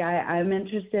have a guy I'm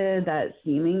interested that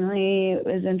seemingly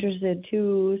was interested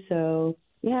too. So,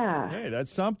 yeah. Hey,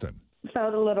 that's something.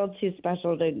 Felt a little too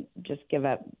special to just give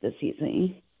up this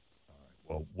evening.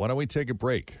 Well, why don't we take a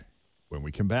break? When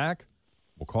we come back,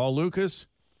 we'll call Lucas,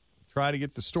 try to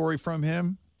get the story from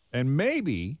him, and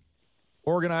maybe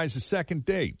organize a second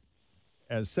date.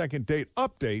 As second date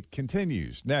update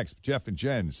continues. Next, Jeff and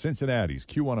Jen, Cincinnati's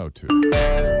Q102.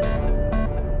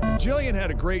 Jillian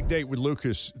had a great date with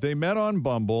Lucas. They met on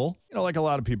Bumble, like a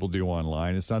lot of people do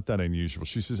online. It's not that unusual.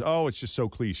 She says, it's just so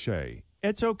cliche.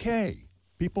 It's okay.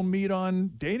 People meet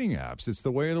on dating apps. It's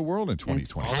the way of the world in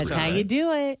 2020. That's how you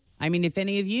do it. I mean, if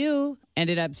any of you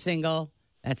ended up single,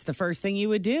 that's the first thing you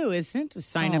would do, isn't it?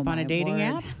 Sign up on a dating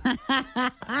app?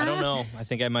 I don't know. I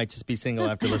think I might just be single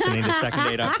after listening to Second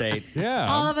Date Update. Yeah.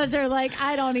 All of us are like,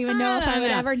 I don't even know if I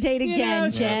would ever date again,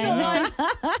 Jen.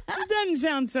 It doesn't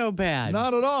sound so bad.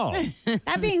 Not at all.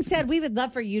 That being said, we would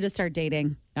love for you to start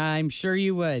dating. I'm sure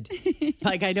you would.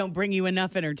 Like I don't bring you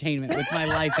enough entertainment with my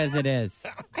life as it is.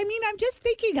 I mean, I'm just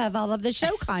thinking of all of the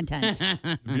show content.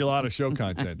 There'd be a lot of show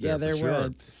content there. Yeah, there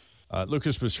would.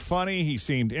 Lucas was funny. He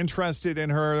seemed interested in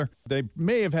her. They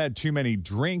may have had too many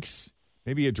drinks.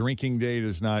 Maybe a drinking date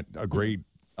is not a great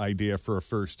idea for a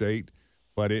first date,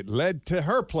 but it led to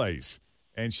her place.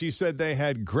 And she said they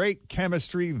had great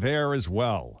chemistry there as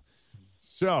well.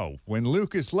 So when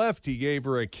Lucas left, he gave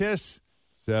her a kiss,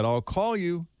 said, I'll call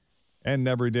you, and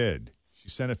never did. She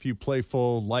sent a few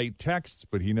playful, light texts,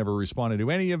 but he never responded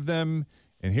to any of them.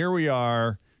 And here we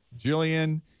are.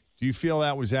 Jillian, do you feel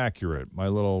that was accurate, my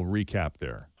little recap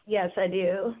there? Yes, I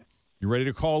do. You ready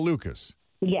to call Lucas?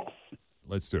 Yes.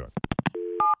 Let's do it.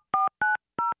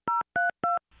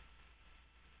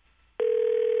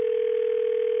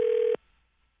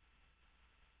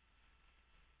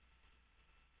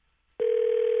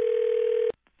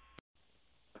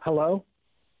 Hello?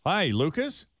 Hi,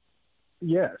 Lucas?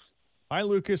 Yes. Hi,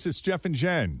 Lucas. It's Jeff and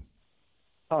Jen.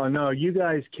 Oh, no, you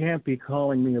guys can't be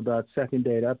calling me about second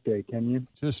date update, can you?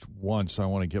 Just once, I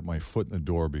want to get my foot in the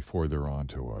door before they're on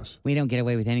to us. We don't get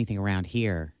away with anything around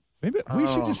here. Maybe we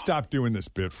should just stop doing this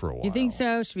bit for a while. You think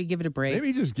so? Should we give it a break?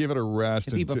 Maybe just give it a rest.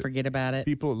 Do people forget about it?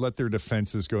 People let their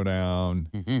defenses go down.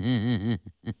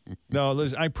 No,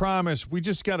 Liz, I promise. We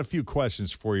just got a few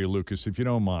questions for you, Lucas, if you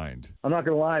don't mind. I'm not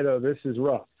going to lie, though. This is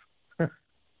rough.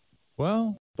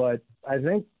 Well? But I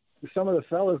think some of the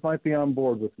fellas might be on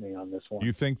board with me on this one.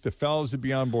 You think the fellas would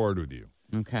be on board with you?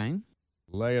 Okay.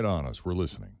 Lay it on us. We're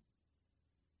listening.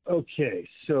 Okay,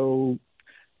 so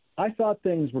I thought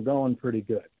things were going pretty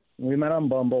good. We met on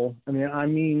Bumble.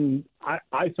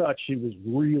 I thought she was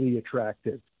really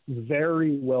attractive,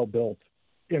 very well built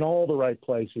in all the right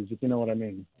places, if you know what I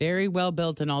mean. Very well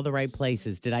built in all the right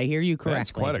places. Did I hear you correctly?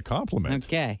 That's quite a compliment.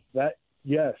 Okay.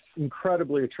 Yes,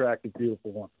 incredibly attractive,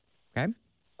 beautiful one. Okay.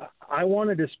 I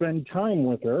wanted to spend time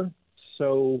with her,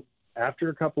 so after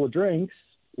a couple of drinks,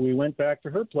 we went back to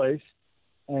her place,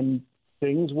 and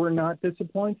things were not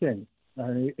disappointing.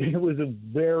 It was a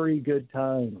very good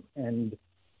time, and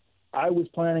I was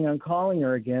planning on calling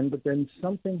her again, but then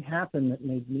something happened that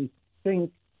made me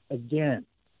think again.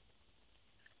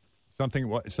 Something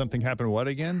happened what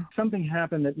again? Something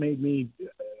happened that made me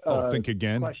think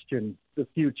again? Question the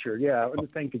future. Yeah,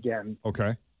 think again.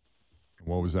 Okay.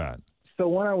 What was that? So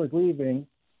when I was leaving,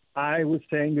 I was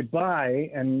saying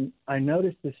goodbye, and I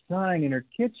noticed a sign in her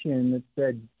kitchen that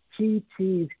said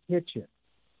TT's Kitchen.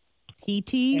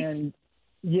 TT's? And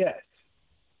yes.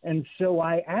 And so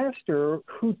I asked her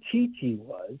who TT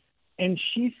was, and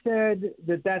she said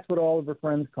that that's what all of her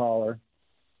friends call her.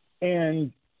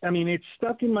 And, it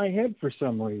stuck in my head for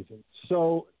some reason.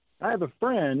 So I have a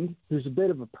friend who's a bit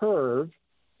of a perv,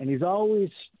 and he's always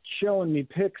showing me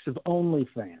pics of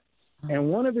OnlyFans. And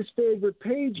one of his favorite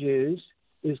pages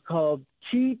is called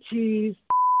TT's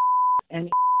and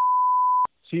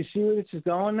So you see where this is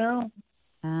going now?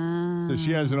 So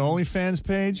she has an OnlyFans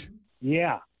page?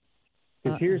 Yeah.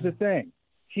 Because here's the thing.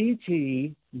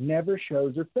 TT never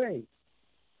shows her face.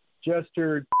 Just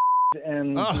her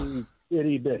and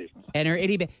itty bitty. And her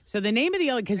itty bitty. So the name of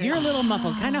the, because you're a little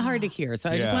muffled, kind of hard to hear. So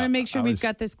I just want to make sure we've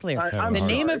got this clear. The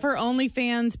name of her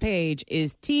OnlyFans page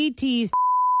is TT's.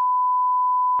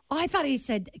 Oh, I thought he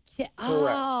said,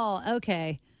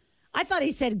 okay. I thought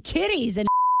he said kitties and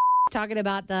talking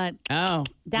about the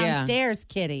downstairs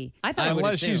kitty. I thought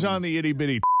unless she's on the itty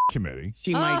bitty committee.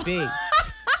 She might be.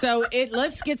 So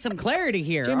let's get some clarity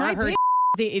here. Are her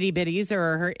the itty bitties or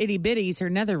are her itty bitties her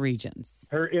nether regions?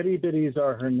 Her itty bitties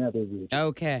are her nether regions.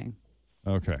 Okay.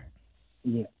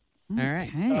 Yeah. All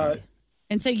right.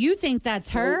 And so you think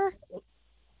that's her?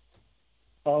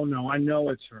 Oh, no, I know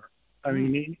it's her. I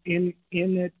mean, in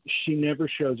it, she never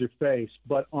shows her face.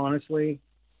 But honestly,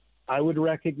 I would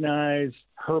recognize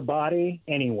her body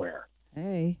anywhere.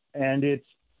 Hey. And it's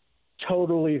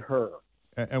totally her.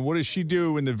 And what does she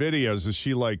do in the videos? Is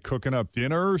she like cooking up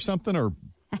dinner or something, or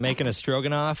making a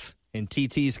stroganoff in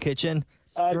TT's kitchen?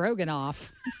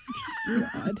 Stroganoff.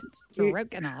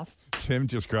 Stroganoff. Tim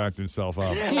just cracked himself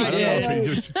up. I don't know if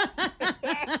he just.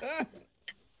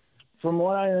 From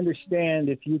what I understand,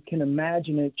 if you can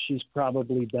imagine it, she's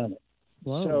probably done it.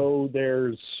 Whoa. So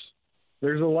there's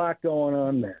a lot going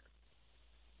on there.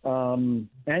 And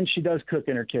she does cook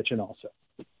in her kitchen also.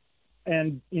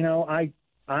 And I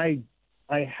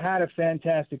had a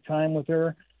fantastic time with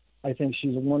her. I think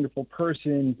she's a wonderful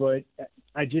person, but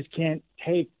I just can't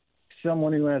take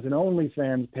someone who has an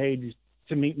OnlyFans page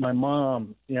to meet my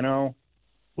mom, Well,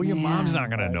 your mom's not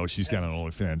going to know she's got an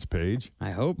OnlyFans page.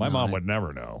 I hope my not. mom would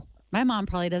never know. My mom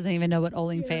probably doesn't even know what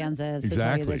OnlyFans is. Exactly. To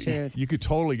tell you the truth. You could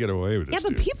totally get away with it. Yeah,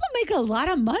 but people make a lot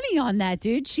of money on that,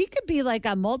 dude. She could be like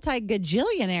a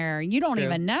multi-gajillionaire, and you don't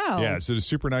even know. Yeah, is it a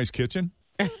super nice kitchen?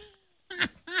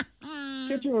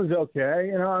 Kitchen was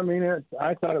okay.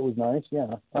 I thought it was nice.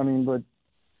 Yeah. But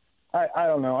I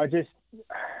don't know. I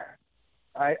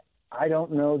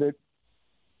don't know that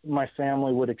my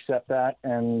family would accept that,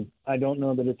 and I don't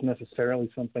know that it's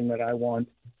necessarily something that I want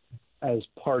as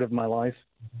part of my life.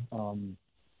 All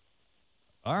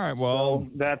right. Well,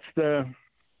 so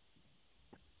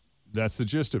that's the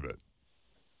gist of it.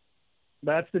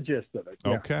 That's the gist of it.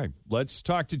 Yeah. Okay. Let's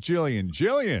talk to Jillian.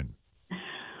 Jillian.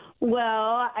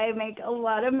 Well, I make a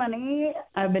lot of money.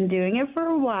 I've been doing it for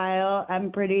a while.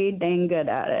 I'm pretty dang good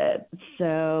at it.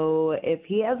 So if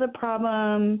he has a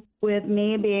problem with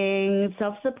me being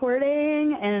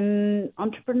self-supporting and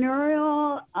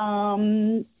entrepreneurial,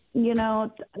 I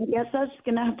guess that's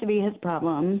going to have to be his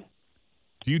problem.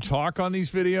 Do you talk on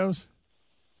these videos?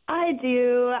 I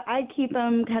do. I keep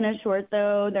them kind of short,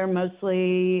 though. They're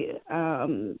mostly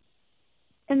in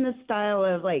the style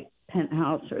of, like,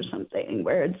 Penthouse or something,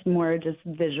 where it's more just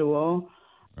visual.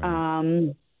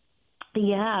 Right.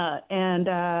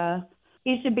 And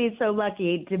he should be so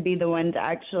lucky to be the one to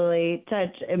actually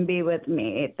touch and be with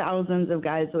me. Thousands of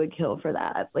guys would kill for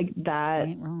that. Like that,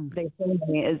 they say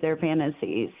me is their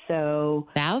fantasy. So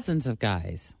thousands of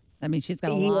guys. I mean, she's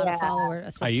got a lot of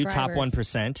followers. Are you top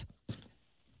 1%?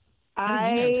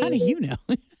 How do you know?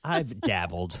 I've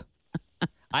dabbled.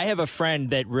 I have a friend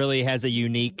that really has a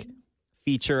unique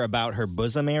feature about her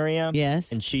bosom area.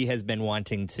 Yes. And she has been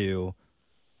wanting to,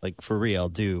 like, for real,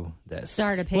 do this.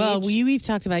 Start a page. Well, we've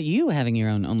talked about you having your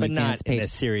own OnlyFans but not page. in a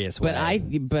serious way. But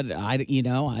I,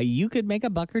 you could make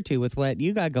 $1 or $2 with what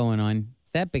you got going on.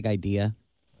 That big idea.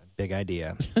 Big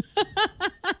idea.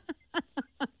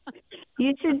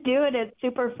 You should do it. It's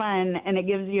super fun and it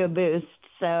gives you a boost.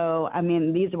 So, I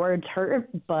mean, these words hurt,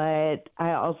 but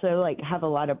I also have a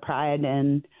lot of pride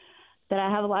in that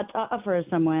I have a lot to offer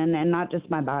someone and not just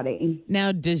my body.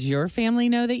 Now, does your family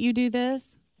know that you do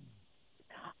this?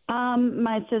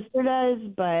 My sister does,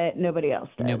 but nobody else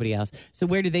does. Nobody else. So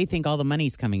where do they think all the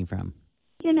money's coming from?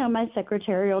 My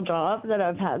secretarial job that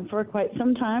I've had for quite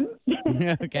some time.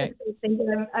 Okay. I think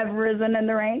I've risen in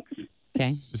the ranks.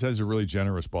 Okay. Just has a really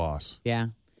generous boss. Yeah.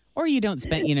 Or you don't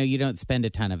spend, you don't spend a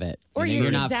ton of it. Or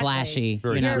you're not exactly. flashy.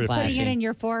 You're You're not putting it in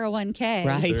your 401k.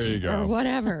 Right. There you go. Or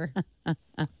whatever. All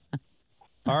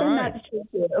right. That's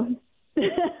true too.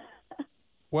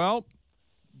 Well,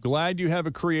 glad you have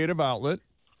a creative outlet.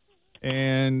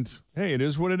 And, hey, it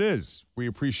is what it is. We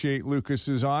appreciate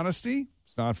Lucas's honesty.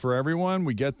 It's not for everyone.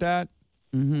 We get that.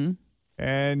 Mm-hmm.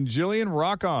 And Jillian,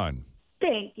 rock on.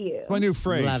 Thank you. It's my new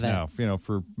phrase Love it. now,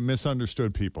 for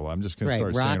misunderstood people. I'm just going to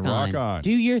start rock saying rock on.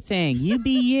 Do your thing. You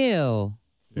be you.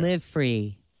 Live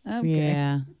free. Okay.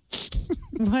 Yeah.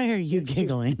 Why are you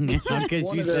giggling now?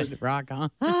 Because you said rock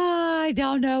on. I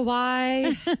don't know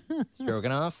why.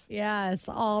 Stroganoff? Yes,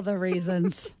 all the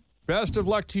reasons. Best of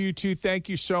luck to you two. Thank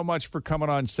you so much for coming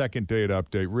on Second Date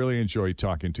Update. Really enjoyed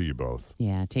talking to you both.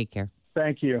 Yeah, take care.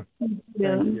 Thank you. Thank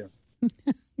you.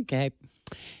 Okay.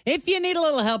 If you need a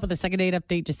little help with the second date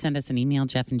update, just send us an email,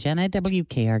 Jeff and Jenn at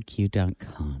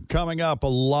WKRQ.com. Coming up, a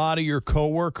lot of your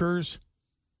coworkers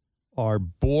are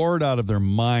bored out of their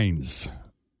minds.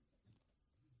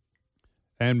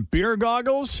 And beer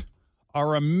goggles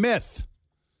are a myth.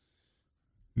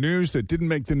 News that didn't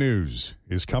make the news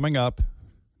is coming up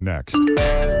next.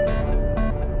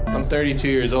 I'm 32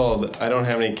 years old. I don't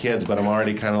have any kids, but I'm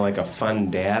already kind of like a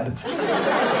fun dad.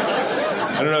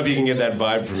 I don't know if you can get that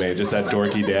vibe from me. Just that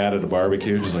dorky dad at a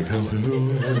barbecue, just like,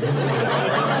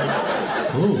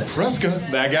 oh, Fresca.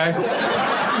 That guy.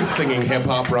 Singing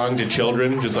hip-hop wrong to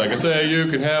children, just like I say, you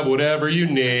can have whatever you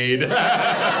need. Fun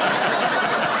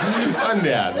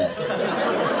dad.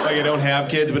 Like, I don't have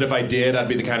kids, but if I did, I'd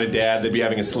be the kind of dad that'd be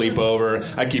having a sleepover.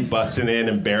 I'd keep busting in,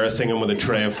 embarrassing them with a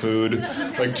tray of food.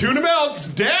 Like, tuna melts,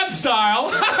 dad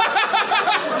style.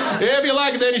 If you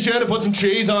like it, then you should have put some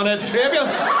cheese on it. If you...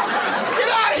 Get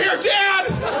out of here, Dad!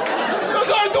 Those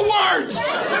aren't the words!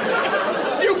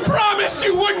 You promised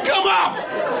you wouldn't come up!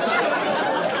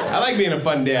 I like being a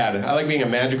fun dad. I like being a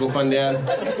magical fun dad.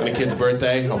 On a kid's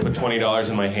birthday, I'll put $20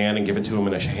 in my hand and give it to him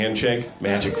in a handshake.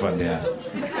 Magic fun dad.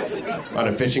 On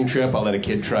a fishing trip, I'll let a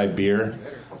kid try beer.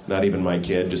 Not even my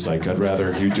kid, just like, I'd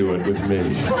rather you do it with me.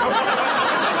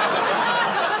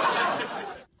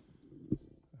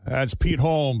 That's Pete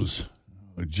Holmes,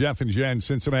 Jeff and Jenn,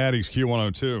 Cincinnati's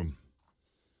Q102.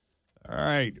 All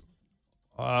right.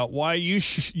 Why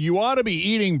you ought to be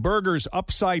eating burgers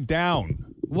upside down.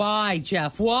 Why,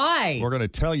 Jeff? Why? We're going to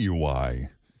tell you why.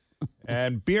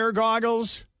 And beer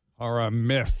goggles are a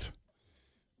myth.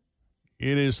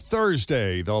 It is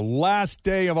Thursday, the last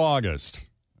day of August,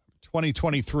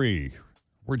 2023.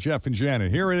 We're Jeff and Jenn, and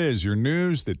here it is, your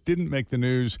news that didn't make the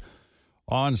news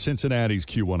on Cincinnati's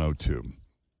Q102.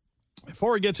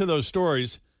 Before we get to those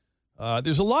stories,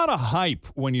 there's a lot of hype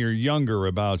when you're younger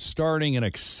about starting an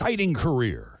exciting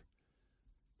career.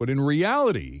 But in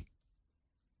reality,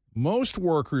 most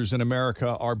workers in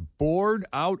America are bored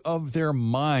out of their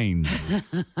minds.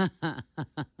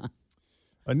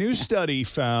 A new study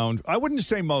found, I wouldn't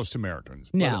say most Americans,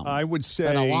 but I would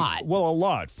say a lot. Well, a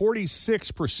lot.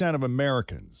 46% of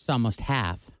Americans. It's almost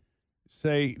half.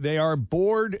 Say they are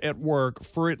bored at work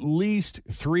for at least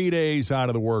 3 days out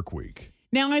of the work week.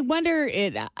 Now, I wonder,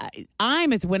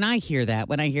 when I hear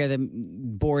them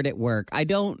bored at work, I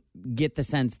don't get the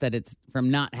sense that it's from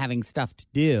not having stuff to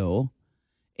do.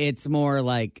 It's more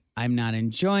like, I'm not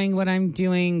enjoying what I'm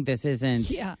doing. This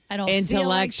isn't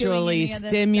intellectually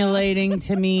stimulating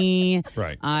to me.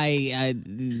 Right.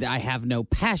 I have no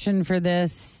passion for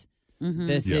this.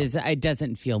 Mm-hmm. It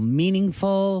doesn't feel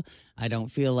meaningful. I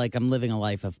don't feel like I'm living a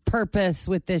life of purpose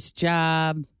with this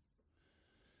job.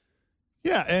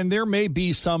 Yeah, and there may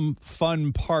be some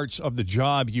fun parts of the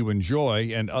job you enjoy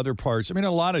and other parts. I mean,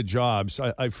 a lot of jobs,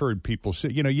 I've heard people say,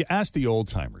 you ask the old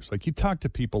timers, like you talk to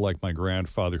people like my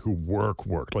grandfather who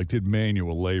worked, like did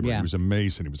manual labor. Yeah. He was a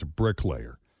mason. He was a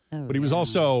bricklayer. But he was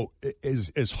also,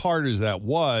 as hard as that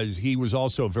was, he was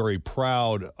also very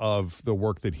proud of the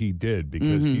work that he did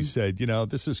because he said,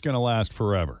 this is going to last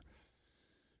forever.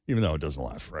 Even though it doesn't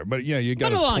last forever. But, you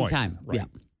got his point. But a long time, right? Yeah.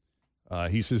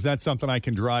 He says that's something I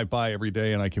can drive by every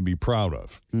day and I can be proud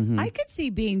of. Mm-hmm. I could see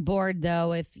being bored,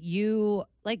 though, if you,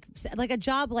 like a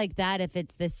job like that, if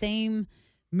it's the same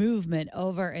movement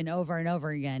over and over and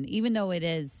over again, even though it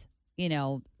is,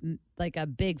 like a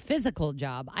big physical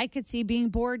job, I could see being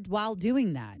bored while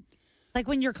doing that. It's like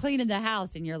when you're cleaning the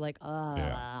house and you're like,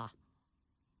 Yeah.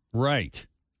 Right.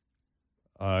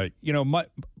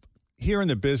 Here in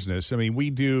the business, I mean, we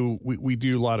do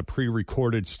a lot of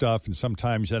pre-recorded stuff, and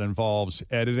sometimes that involves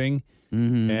editing.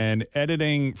 Mm-hmm. And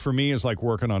editing for me is like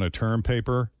working on a term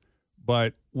paper.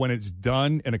 But when it's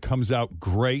done and it comes out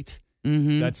great,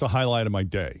 that's the highlight of my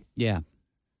day. Yeah.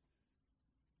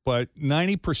 But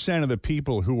 90% of the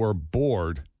people who are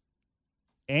bored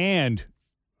and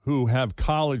who have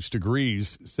college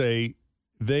degrees say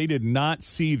they did not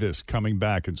see this coming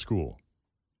back in school.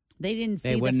 They didn't see.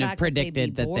 They wouldn't the have fact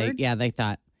predicted that they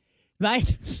thought.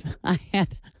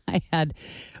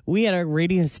 We had a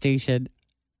radio station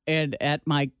and at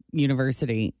my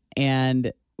university,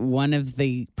 and one of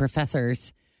the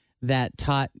professors that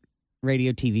taught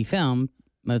radio, TV, film,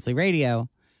 mostly radio,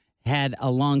 had a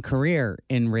long career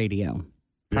in radio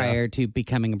prior to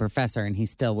becoming a professor, and he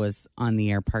still was on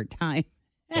the air part-time.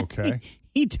 Okay.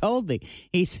 He told me,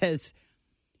 he says,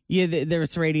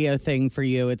 there's radio thing for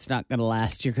you. It's not going to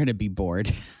last. You're going to be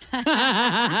bored.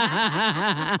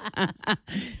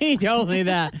 He told me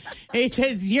that. He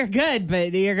says, you're good,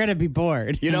 but you're going to be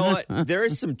bored. You know what? There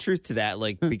is some truth to that.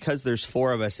 Like, because there's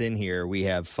 4 of us in here, we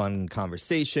have fun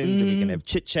conversations and we can have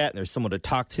chit chat and there's someone to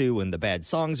talk to when the bad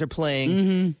songs are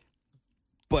playing.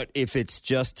 But if it's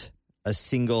just a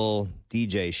single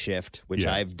DJ shift, which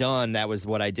I've done, that was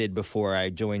what I did before I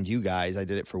joined you guys. I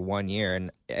did it for 1 year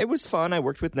and it was fun. I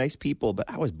worked with nice people, but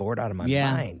I was bored out of my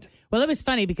mind. Well, it was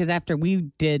funny because after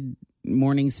we did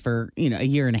mornings for, a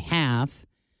year and a half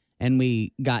and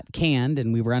we got canned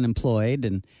and we were unemployed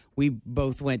and we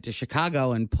both went to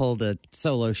Chicago and pulled a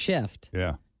solo shift.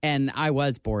 Yeah. And I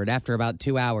was bored after about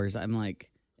 2 hours. I'm like,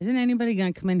 isn't anybody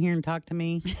going to come in here and talk to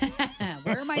me?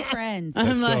 Where are my friends?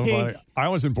 That's so funny. I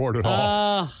wasn't bored at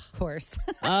all. Of course.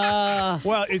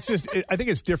 Well, it's just, I think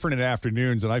it's different in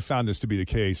afternoons, and I found this to be the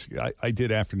case. I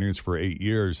did afternoons for 8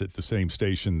 years at the same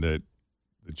station that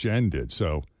Jenn did.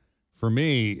 So for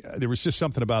me, there was just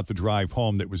something about the drive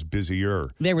home that was busier.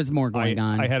 There was more going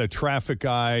on. I had a traffic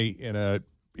guy in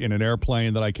an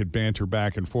airplane that I could banter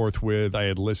back and forth with. I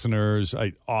had listeners.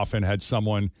 I often had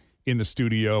someone in the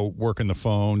studio working the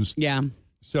phones. Yeah.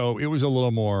 So it was a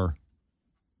little more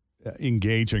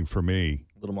engaging for me.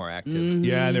 A little more active.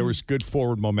 Yeah, there was good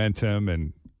forward momentum,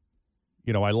 and,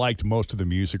 I liked most of the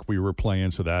music we were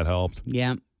playing, so that helped.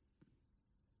 Yeah.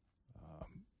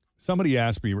 Somebody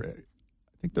asked me,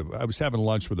 I think I was having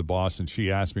lunch with the boss, and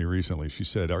she asked me recently, she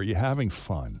said, "Are you having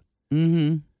fun?"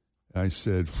 Mm-hmm. I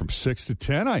said, "From 6 to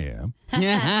 10, I am."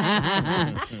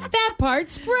 That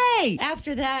part's great.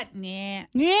 After that, nah.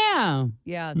 Yeah.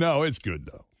 Yeah. No, it's good,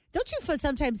 though. Don't you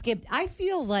sometimes I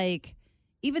feel like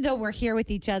even though we're here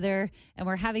with each other and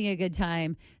we're having a good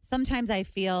time, sometimes I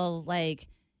feel like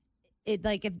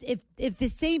if the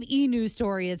same e-news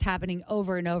story is happening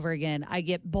over and over again, I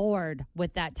get bored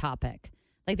with that topic.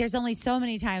 Like, there's only so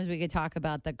many times we could talk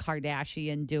about the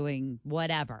Kardashian doing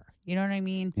whatever. You know what I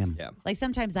mean? Yeah. Like,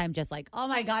 sometimes I'm just like, oh,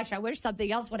 my gosh, I wish something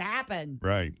else would happen.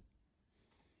 Right.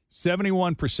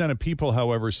 71% of people,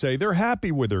 however, say they're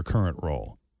happy with their current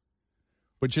role.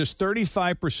 But just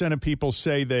 35% of people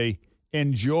say they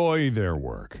enjoy their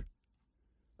work.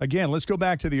 Again, let's go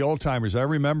back to the old timers. I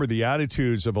remember the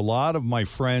attitudes of a lot of my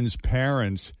friends'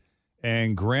 parents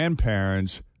and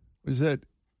grandparents was that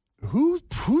who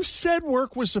said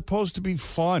work was supposed to be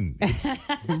fun?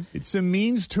 It's a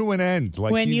means to an end.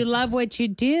 Like when you love what you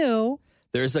do,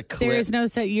 there's a clip. There is no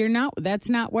that's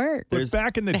not work. But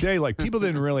back in the day, like, people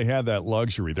didn't really have that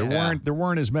luxury. There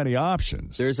weren't as many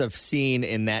options. There's a scene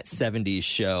in that 70s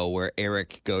show where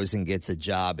Eric goes and gets a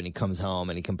job and he comes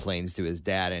home and he complains to his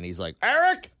dad and he's like,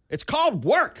 "Eric, it's called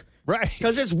work." Right.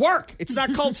 Because it's work. It's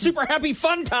not called super happy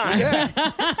fun time. Yeah.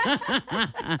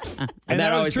 and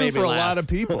that was true for a lot of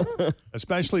people,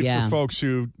 especially for folks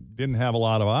who didn't have a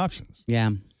lot of options. Yeah.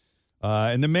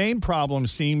 And the main problem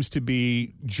seems to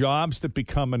be jobs that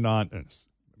become monotonous.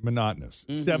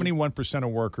 71%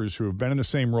 of workers who have been in the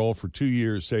same role for 2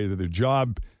 years say that their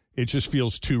job, it just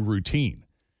feels too routine.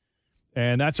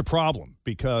 And that's a problem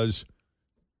because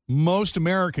most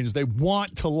Americans, they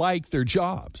want to like their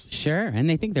jobs. Sure. And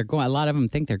they think a lot of them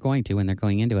think they're going to when they're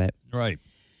going into it. Right.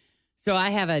 So I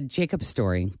have a Jacob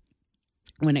story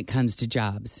when it comes to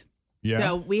jobs. Yeah.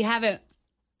 So we haven't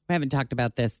talked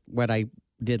about this, what I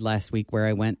did last week, where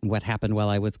I went, what happened while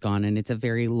I was gone. And it's a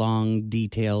very long,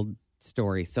 detailed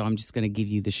story. So I'm just going to give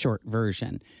you the short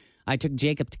version. I took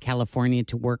Jacob to California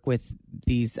to work with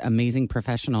these amazing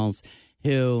professionals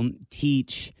who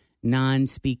teach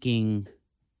non-speaking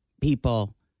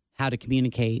people how to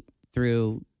communicate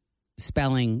through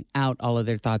spelling out all of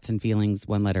their thoughts and feelings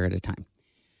one letter at a time.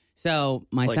 So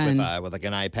my son with like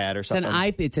an iPad or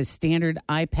something. It's a standard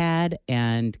iPad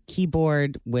and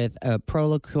keyboard with a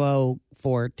Proloquo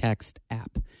for text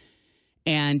app.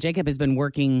 And Jacob has been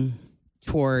working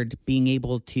toward being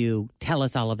able to tell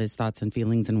us all of his thoughts and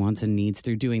feelings and wants and needs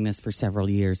through doing this for several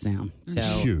years now. So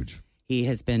it's huge. He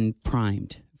has been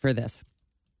primed for this.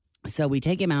 So we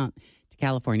take him out to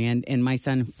California. And my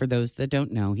son, for those that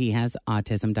don't know, he has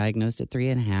autism, diagnosed at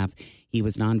 3.5. He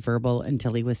was nonverbal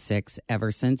until he was 6.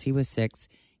 Ever since he was 6,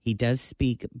 he does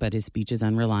speak, but his speech is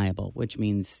unreliable, which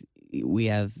means he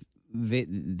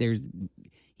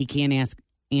can't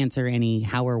answer any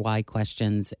how or why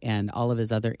questions, and all of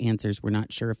his other answers, we're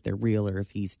not sure if they're real or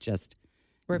if he's just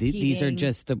repeating. These are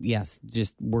just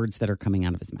just words that are coming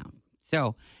out of his mouth.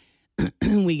 So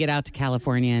we get out to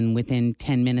California, and within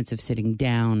 10 minutes of sitting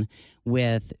down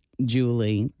with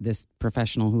Julie, this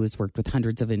professional who has worked with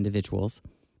hundreds of individuals,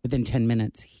 within 10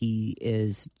 minutes he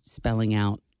is spelling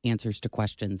out answers to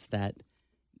questions that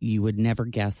you would never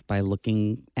guess by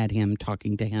looking at him,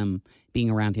 talking to him, being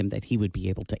around him, that he would be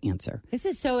able to answer. This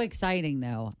is so exciting,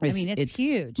 though. It's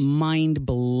huge. Mind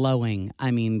blowing. I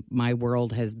mean, my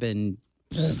world has been.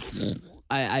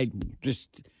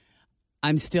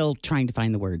 I'm still trying to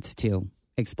find the words to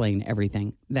explain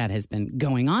everything that has been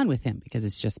going on with him, because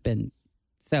it's just been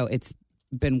so. It's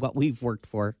been what we've worked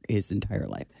for his entire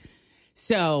life.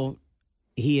 So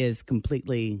he is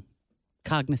completely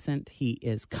cognizant. He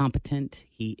is competent.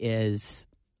 He is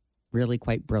really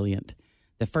quite brilliant.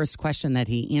 The first question that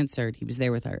he answered, he was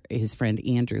there with his friend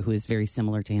Andrew, who is very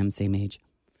similar to him, same age.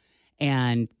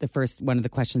 And one of the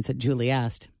questions that Julie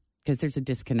asked, because there's a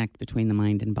disconnect between the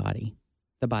mind and body.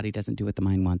 The body doesn't do what the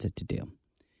mind wants it to do.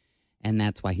 And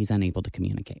that's why he's unable to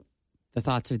communicate. The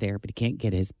thoughts are there, but he can't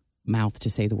get his mouth to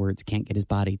say the words, can't get his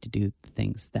body to do the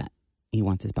things that he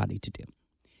wants his body to do.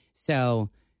 So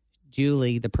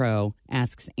Julie, the pro,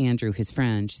 asks Andrew, his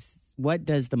friend, what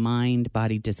does the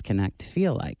mind-body disconnect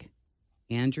feel like?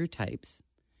 Andrew types,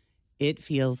 it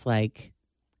feels like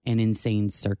an insane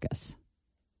circus.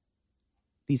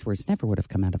 These words never would have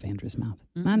come out of Andrew's mouth.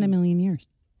 Mm-hmm. Not in a million years.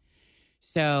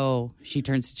 So she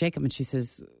turns to Jacob and she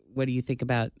says, what do you think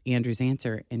about Andrew's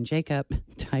answer? And Jacob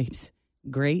types,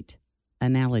 great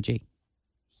analogy.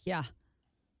 Yeah.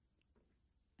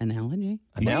 Analogy?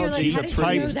 Analogy.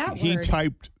 Like, he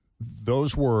typed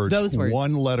those words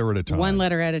one letter at a time. One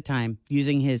letter at a time,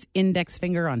 using his index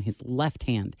finger on his left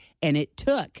hand. And it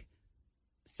took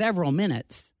several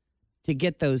minutes to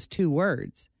get those two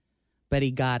words, but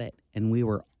he got it. And we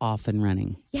were off and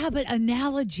running. Yeah, but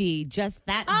analogy, just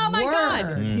that Oh, my word. God.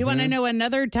 Mm-hmm. You want to know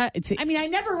another time? I mean, I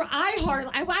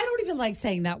don't even like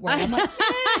saying that word. I'm like,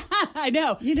 I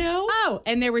know. You know? Oh,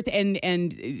 and there were, and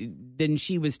then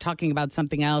she was talking about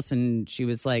something else, and she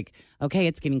was like, okay,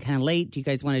 it's getting kind of late. Do you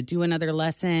guys want to do another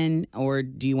lesson, or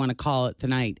do you want to call it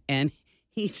tonight? And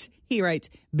he writes,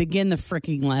 begin the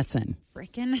freaking lesson.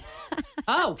 Freaking?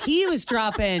 Oh, he was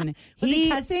dropping. Was he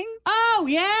cussing? Oh,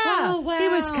 yeah. Oh, wow. He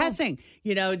was cussing.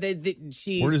 You know,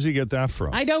 she's. Where does he get that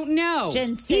from? I don't know.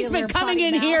 Jen He's been coming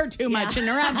in here too much and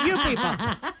around you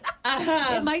people.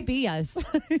 It might be us.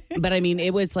 But I mean,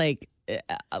 it was like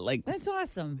that's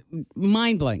awesome.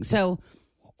 Mind blowing. So.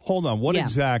 Hold on. What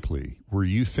exactly were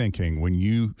you thinking when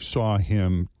you saw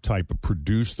him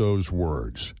produce those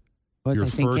words? Your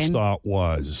first thought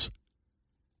was,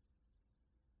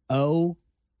 oh,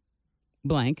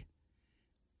 blank.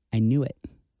 I knew it.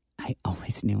 I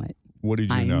always knew it. What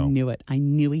did you know? I knew it. I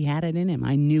knew he had it in him.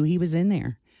 I knew he was in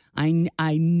there.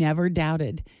 I never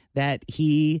doubted that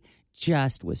he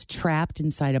just was trapped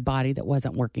inside a body that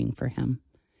wasn't working for him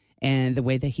and the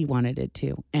way that he wanted it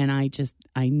to. And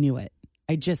I knew it.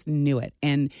 I just knew it.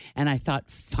 And I thought,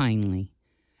 finally,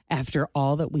 after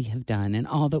all that we have done and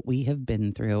all that we have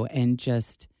been through, and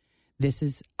just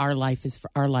our lives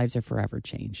are forever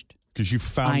changed. Because you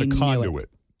found a conduit.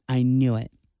 I knew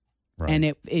it. Right. And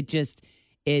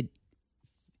it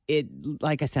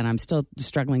like I said, I'm still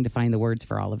struggling to find the words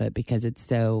for all of it, because it's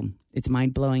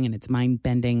mind blowing and it's mind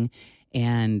bending,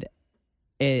 and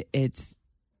it's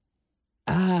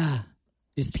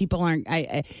just people aren't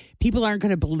going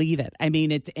to believe it. I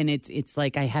mean, it's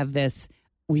like I have this.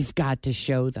 We've got to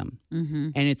show them.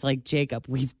 Mm-hmm. And it's like, Jacob,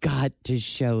 we've got to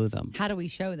show them. How do we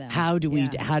show them? How do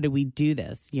we do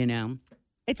this, you know?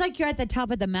 It's like you're at the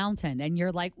top of the mountain and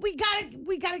you're like, we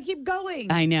gotta keep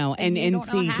going. I know. And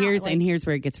see, here's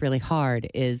where it gets really hard,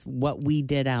 is what we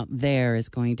did out there is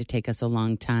going to take us a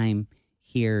long time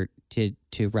here to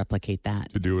replicate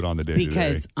that. To do it on the day-to-day.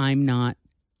 Because I'm not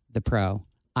the pro.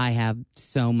 I have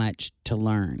so much to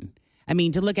learn. I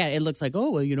mean, to look at it, it looks like,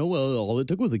 oh, well, all it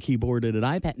took was a keyboard and an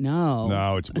iPad.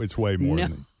 No, it's way more.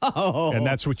 No. And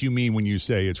that's what you mean when you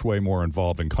say it's way more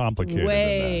involved and complicated.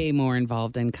 Way more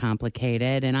involved and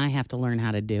complicated, and I have to learn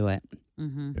how to do it.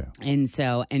 Mm-hmm. Yeah.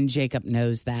 And Jacob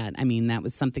knows that. I mean, that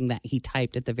was something that he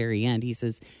typed at the very end. He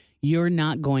says, "You're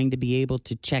not going to be able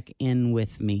to check in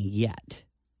with me yet."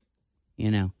 You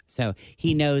know, so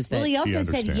he knows that. Well, he also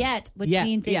said "yet," which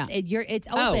means it's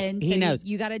open. He knows.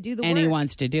 You got to do the work, and he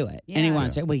wants to do it. Yeah. And he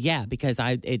wants to. Well, because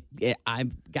I've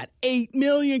got 8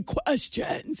 million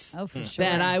questions. Oh, for sure.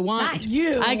 That I want. Not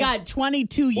you. I got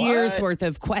 22 years worth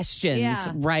of questions,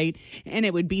 right? And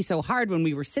it would be so hard when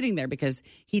we were sitting there, because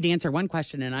he'd answer one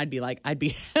question and I'd be like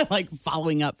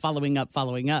following up,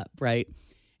 right?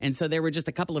 And so there were just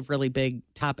a couple of really big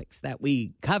topics that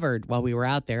we covered while we were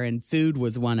out there. And food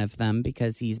was one of them,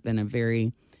 because he's been a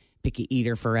very picky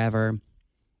eater forever.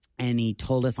 And he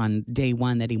told us on day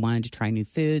one that he wanted to try new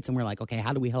foods. And we're like, okay,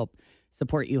 how do we help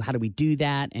support you. How do we do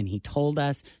that? And he told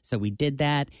us. So we did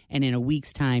that. And in a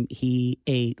week's time, he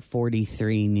ate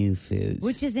 43 new foods.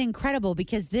 Which is incredible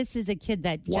because this is a kid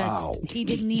that he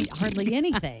didn't eat hardly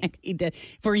anything. He did.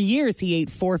 For years, he ate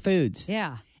 4 foods.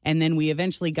 Yeah. And then we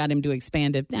eventually got him to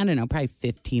expand it, I don't know, probably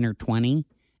 15 or 20.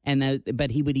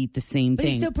 But he would eat the same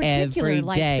thing so every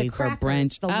day the crackers, for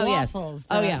brunch. The waffles.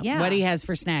 Yeah. What he has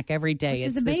for snack every day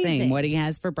is the same. What he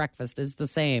has for breakfast is the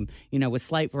same. With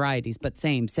slight varieties, but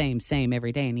same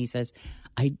every day. And he says,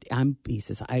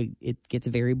 it gets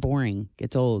very boring,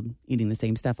 gets old eating the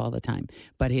same stuff all the time.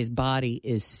 But his body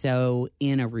is so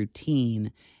in a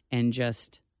routine and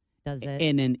just does it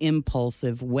in an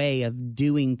impulsive way of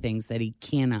doing things that he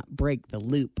cannot break the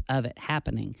loop of it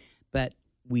happening. But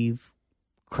we've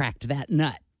cracked that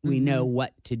nut. We know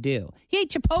what to do. He ate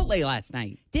Chipotle last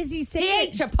night. Does he say he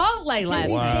ate Chipotle last night? Does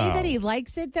he say that he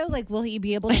likes it though? Like, will he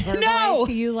be able to verbalize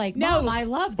to you like, Mom, I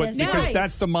love this? But because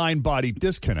that's the mind-body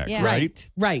disconnect, right?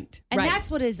 Right. And that's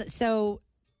what is so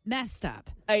messed up.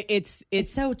 It's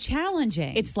so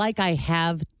challenging. It's like I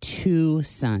have 2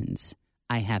 sons.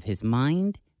 I have his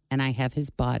mind and I have his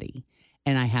body,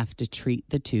 and I have to treat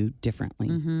the 2 differently.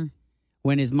 Mm-hmm.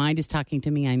 When his mind is talking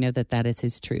to me, I know that is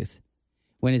his truth.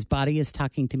 When his body is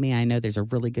talking to me, I know there's a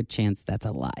really good chance that's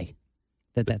a lie,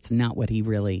 that's not what he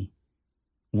really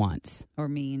wants or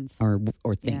means or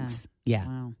thinks. Yeah.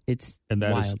 Wow. It's and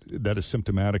wild. that is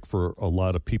symptomatic for a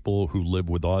lot of people who live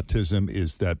with autism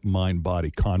is that mind-body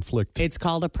conflict. It's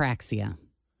called apraxia.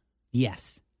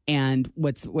 Yes. And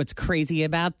what's crazy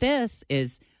about this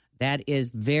is that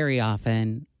is very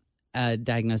often a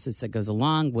diagnosis that goes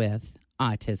along with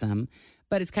autism.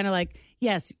 But it's kind of like,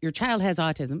 yes, your child has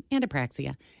autism and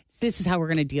apraxia. This is how we're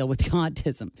going to deal with the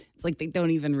autism. It's like they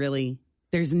don't even really,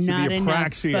 there's not enough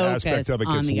focus the apraxia aspect of it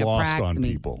gets lost on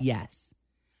people. Yes.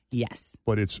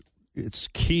 But it's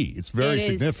key. It's very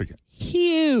significant.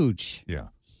 Huge. Yeah.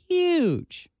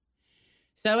 Huge.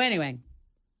 So anyway,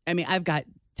 I mean, I've got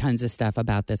tons of stuff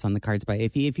about this on the Cards by.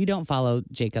 If you don't follow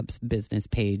Jacob's business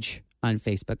page on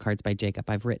Facebook, Cards by Jacob,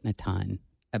 I've written a ton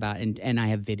about, and I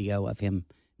have video of him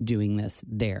doing this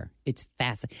there. It's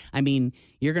fascinating. I mean,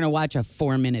 you're going to watch a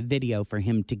 4-minute video for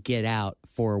him to get out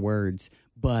 4 words,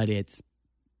 but it's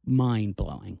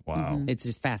mind-blowing. Wow. Mm-hmm. It's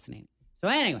just fascinating. So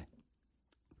anyway,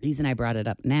 reason I brought it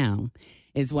up now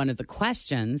is one of the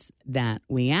questions that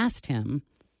we asked him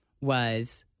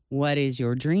was, what is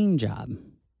your dream job?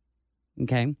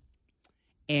 Okay.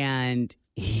 And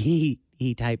he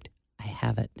typed, I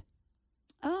have it.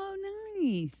 Oh,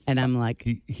 nice. And I'm like,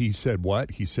 he said what?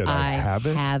 He said, I have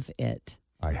it? I have it.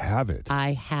 I have it.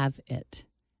 I have it.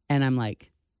 And I'm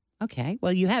like, okay,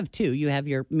 well, you have 2. You have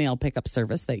your mail pickup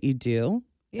service that you do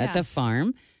at the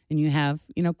farm, and you have,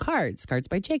 Cards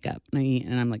by Jacob.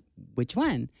 And I'm like, which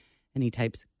one? And he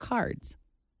types cards.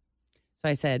 So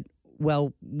I said,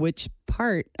 well, which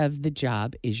part of the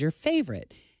job is your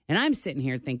favorite? And I'm sitting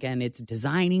here thinking it's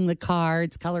designing the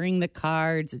cards, coloring the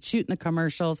cards, it's shooting the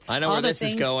commercials. I know where this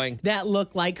is going. That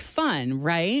look like fun,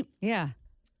 right? Yeah.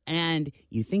 And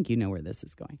you think you know where this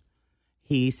is going.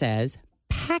 He says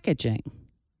packaging.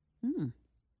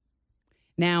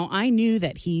 Now, I knew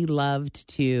that he loved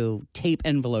to tape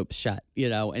envelopes shut,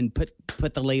 and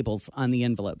put the labels on the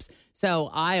envelopes. So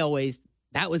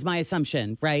that was my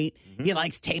assumption, right? Mm-hmm. He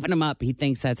likes taping them up. He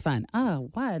thinks that's fun. Oh,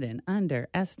 what an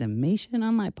underestimation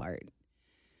on my part.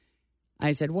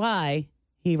 I said, why?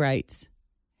 He writes,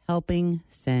 helping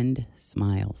send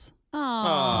smiles. Aww.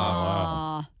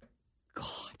 Wow. God.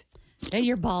 And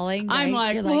you're bawling. Right? I'm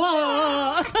like, you're whoa.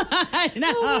 I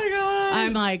know. Oh, my God.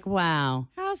 I'm like, wow.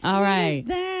 How sweet all right. is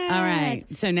that? All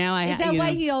right. So now Is that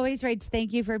why he always writes,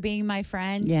 thank you for being my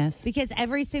friend? Yes. Because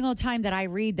every single time that I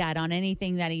read that on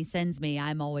anything that he sends me,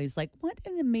 I'm always like, what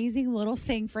an amazing little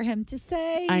thing for him to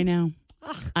say. I know.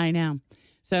 I know.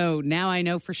 So now I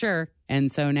know for sure.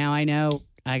 And so now I know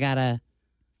I got to.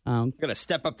 I'm going to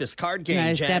step up this card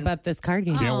game, Jen. Step up this card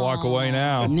game. Can't walk away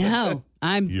now. No.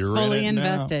 I'm You're fully in it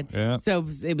invested. Yeah. So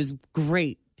it was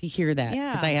great to hear that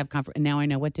because I have comfort. And now I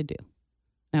know what to do.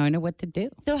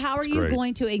 So how are you great.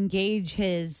 going to engage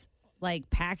his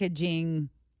packaging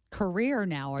career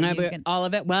now? All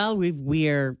of it. Well, we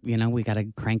got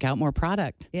to crank out more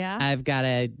product. Yeah. I've got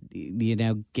to,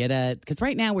 because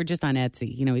right now we're just on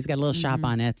Etsy. He's got a little shop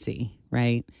on Etsy,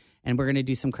 right? And we're going to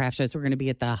do some craft shows. We're going to be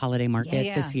at the holiday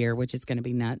market this year, which is going to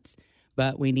be nuts.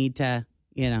 But we need to,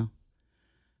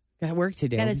 got work to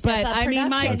do. But I mean,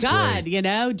 my God,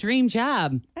 dream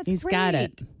job. He's got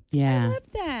it. Yeah. I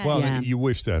love that. Well, you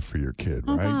wish that for your kid,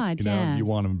 right? God, yes. You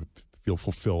want him to feel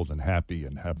fulfilled and happy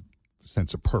and have a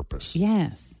sense of purpose.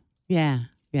 Yes. Yeah.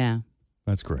 Yeah.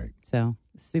 That's great. So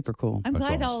super cool. I'm That's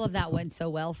glad awesome. all of that went so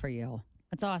well for you.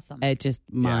 That's awesome. It just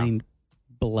mind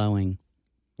blowing.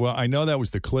 Well, I know that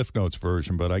was the Cliff Notes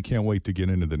version, but I can't wait to get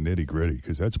into the nitty gritty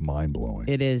because that's mind blowing.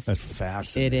 It is. That's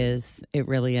fascinating. It is. It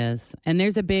really is. And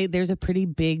there's a pretty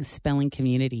big spelling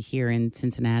community here in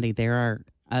Cincinnati. There are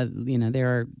a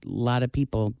lot of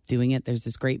people doing it. There's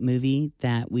this great movie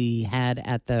that we had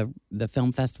at the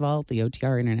film festival, the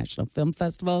OTR International Film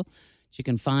Festival, that you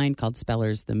can find called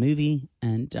Spellers the Movie.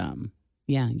 And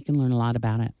you can learn a lot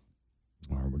about it.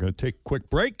 All right, we're going to take a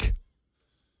quick break.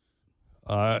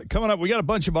 Coming up, we got a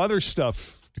bunch of other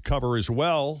stuff to cover as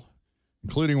well,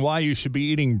 including why you should be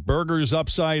eating burgers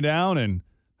upside down and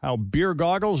how beer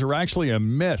goggles are actually a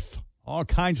myth. All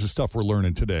kinds of stuff we're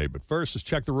learning today. But first, let's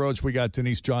check the roads. We got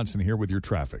Denise Johnson here with your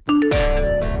traffic. You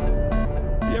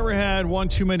ever had one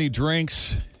too many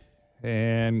drinks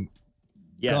and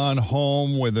gone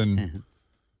home with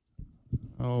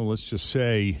let's just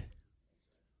say,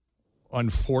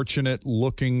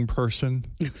 unfortunate-looking person?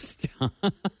 Stop.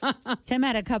 Tim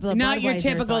had a couple of Not your Budweisers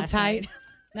typical last type. night.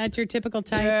 Not your typical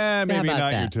type. Yeah, maybe How about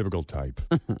not your that? typical type.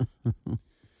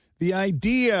 The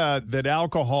idea that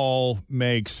alcohol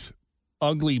makes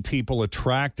ugly people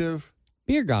attractive,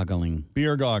 beer goggling,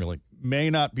 may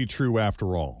not be true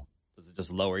after all. Does it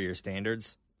just lower your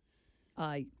standards?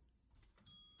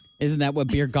 Isn't that what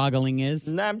beer goggling is?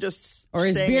 No, I'm just Or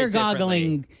is saying beer it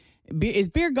differently. goggling? Is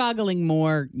beer goggling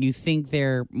more? You think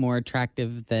they're more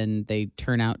attractive than they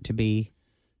turn out to be?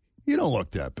 You don't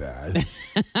look that bad.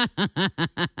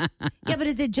 Yeah, but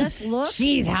is it just looks?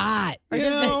 She's hot. Or You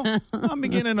does know, I'm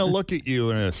beginning to look at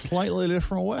you in a slightly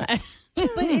different way.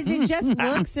 But is it just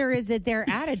looks or is it their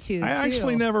attitude? I too?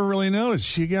 actually never really noticed.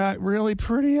 She got really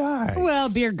pretty eyes. Well,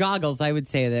 beer goggles. I would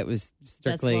say that was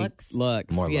strictly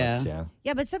looks. More yeah. looks, yeah.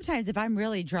 Yeah, but sometimes if I'm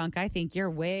really drunk, I think you're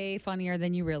way funnier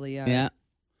than you really are. Yeah.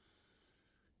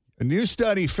 A new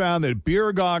study found that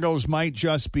beer goggles might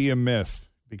just be a myth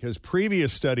because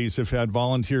previous studies have had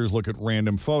volunteers look at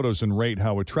random photos and rate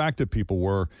how attractive people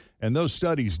were. And those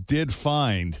studies did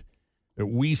find that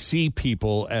we see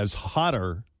people as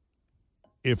hotter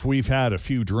if we've had a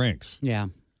few drinks. Yeah.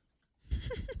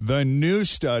 The new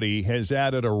study has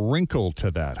added a wrinkle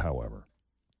to that, however.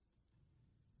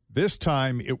 This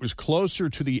time, it was closer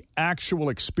to the actual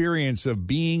experience of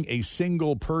being a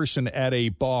single person at a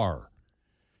bar.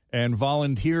 And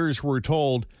volunteers were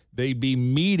told they'd be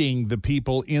meeting the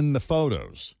people in the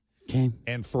photos. Okay.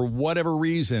 And for whatever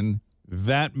reason,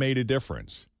 that made a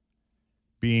difference.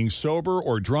 Being sober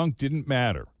or drunk didn't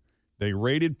matter. They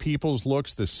rated people's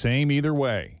looks the same either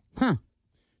way. Huh.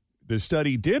 The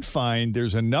study did find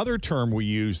there's another term we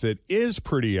use that is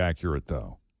pretty accurate,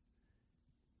 though.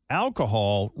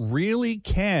 Alcohol really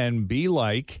can be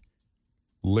like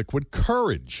liquid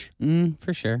courage.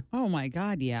 For sure. Oh my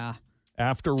God, yeah.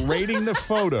 After rating the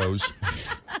photos,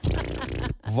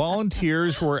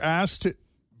 volunteers were asked to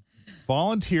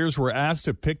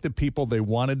pick the people they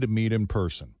wanted to meet in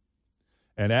person.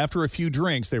 And after a few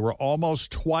drinks, they were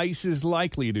almost twice as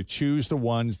likely to choose the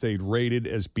ones they'd rated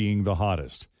as being the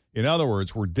hottest. In other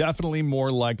words, we're definitely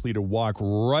more likely to walk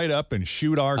right up and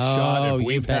shoot our shot if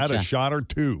we've had a shot or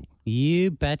two.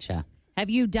 You betcha. Have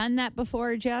you done that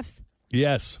before, Jeff?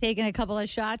 Yes. Taken a couple of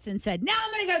shots and said, now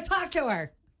I'm going to go talk to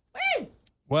her. Woo!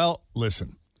 Well,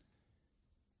 listen.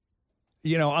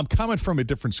 You know, I'm coming from a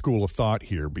different school of thought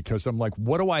here because I'm like,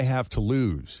 what do I have to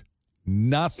lose?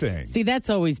 Nothing. See, that's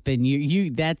always been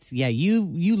you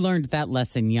learned that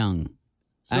lesson young.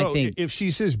 So I think if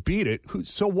she says beat it,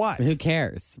 so what? Who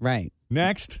cares? Right.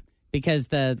 Next. Because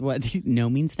no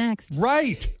means next.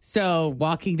 Right. So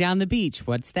walking down the beach,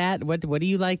 what's that? What do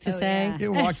you like to say? Yeah.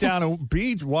 You walk down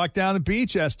the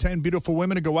beach, ask 10 beautiful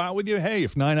women to go out with you. Hey,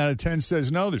 if 9 out of 10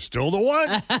 says no, there's still the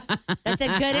one. That's a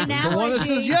good analogy. The one that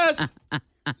says yes.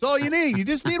 That's all you need. You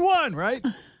just need one, right?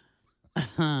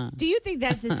 Do you think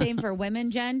that's the same for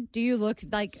women, Jen? Do you look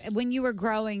like when you were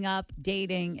growing up,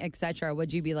 dating, etc.,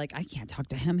 would you be like, I can't talk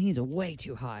to him. He's way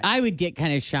too hot. I would get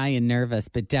kind of shy and nervous,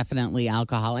 but definitely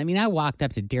alcohol. I mean, I walked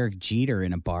up to Derek Jeter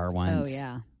in a bar once. Oh,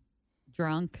 yeah.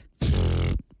 Drunk.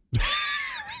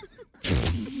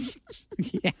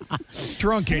 Yeah.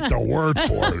 Drunk ain't the word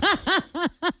for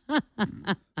it.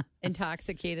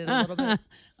 Intoxicated a little bit.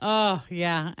 Oh,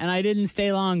 yeah. And I didn't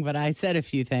stay long, but I said a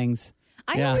few things.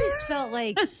 I always felt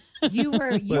like you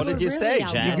were. What did were you really say,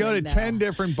 Jen? You go to outgoing, 10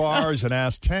 different bars and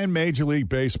ask 10 Major League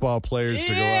Baseball players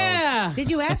to go out. Yeah. Did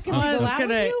you ask him to go out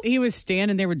with you? He was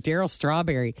standing there with Daryl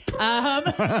Strawberry.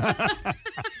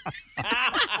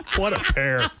 What a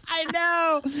pair. I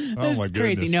know. This my is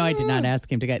crazy. goodness. No, I did not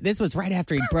ask him to go. This was right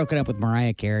after he'd broken up with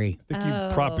Mariah Carey. I think you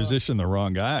propositioned the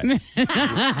wrong guy.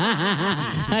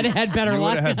 I'd have had better You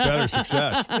luck. would have had better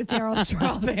success. With Daryl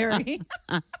Strawberry.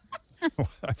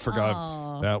 I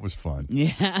forgot. That was fun.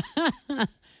 Yeah.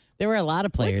 There were a lot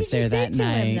of players there that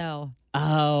night. Him, though?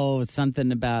 Oh,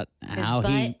 something about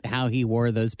how he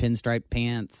wore those pinstripe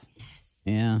pants. Yes.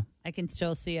 Yeah. I can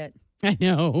still see it. I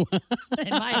know. In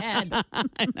my head.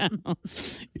 I know.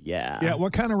 Yeah. Yeah.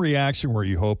 What kind of reaction were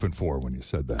you hoping for when you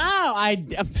said that? Oh,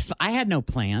 I had no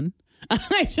plan. I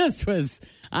had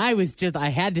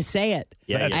to say it.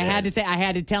 Yeah, I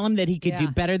had to tell him that he could do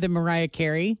better than Mariah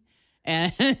Carey.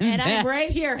 And I'm right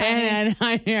here, honey. And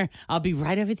I'm here. I'll be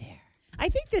right over there. I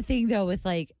think the thing, though, with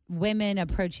like women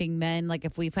approaching men, like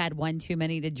if we've had one too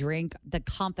many to drink, the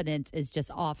confidence is just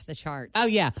off the charts. Oh,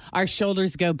 yeah. Our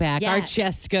shoulders go back. Yes. Our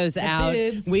chest goes out.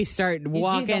 Boobs. We start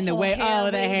walking the way. Hair,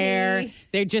 the hair.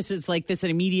 baby. It's like this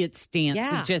immediate stance.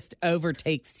 Yeah. It just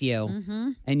overtakes you.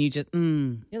 Mm-hmm. And you just,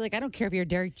 You're like, I don't care if you're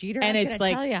Derek Jeter. And I'm it's gonna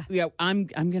like, tell ya. I'm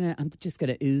just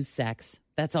going to ooze sex.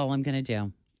 That's all I'm going to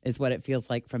do, is what it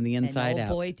feels like from the inside and out.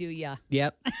 boy, do ya.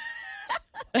 Yep.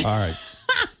 All right.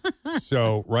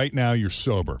 So right now you're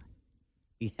sober.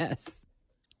 Yes.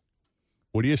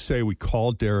 What do you say we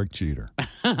call Derek Jeter?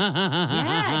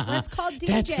 Yes, let's call DJ.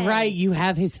 That's right. You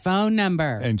have his phone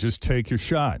number. And just take your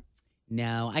shot.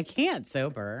 No, I can't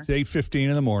sober. It's 8:15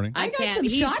 in the morning. I got can't. some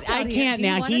shots I out here. can't Do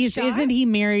you now. want a shot? Isn't he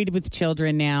married with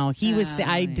children now? He was.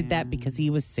 I did that because he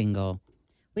was single.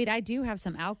 Wait, I do have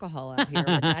some alcohol out here.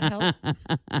 Would that help?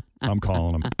 I'm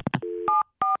calling him.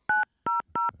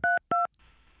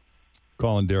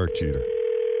 Calling Derek Jeter.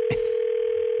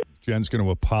 Jen's going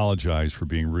to apologize for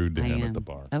being rude to him at the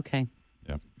bar. Okay.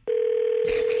 Yep.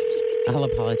 I'll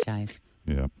apologize.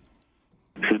 Yeah.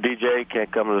 This is DJ.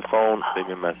 Can't come to the phone. Leave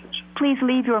me a message. Please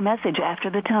leave your message after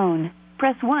the tone.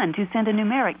 Press 1 to send a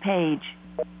numeric page.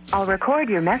 I'll record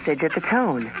your message at the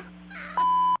tone.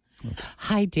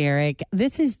 Hi, Derek.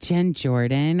 This is Jenn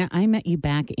Jordan. I met you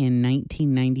back in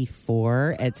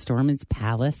 1994 at Storman's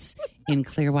Palace in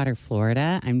Clearwater,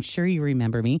 Florida. I'm sure you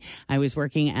remember me. I was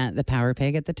working at the Power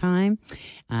Pig at the time,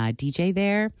 DJ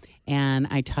there, and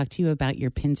I talked to you about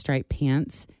your pinstripe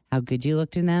pants, how good you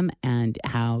looked in them, and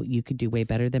how you could do way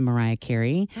better than Mariah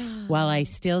Carey. While I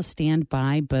still stand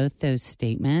by both those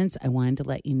statements, I wanted to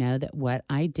let you know that what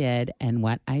I did and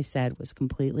what I said was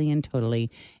completely and totally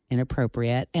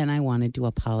inappropriate, and I wanted to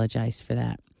apologize for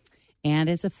that. And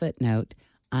as a footnote,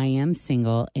 I am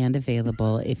single and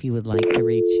available if you would like to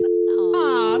reach.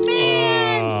 Oh,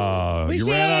 man. Oh, you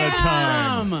ran out of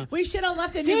time. We should have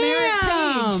left a numeric page.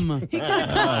 Oh,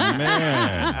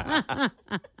 man.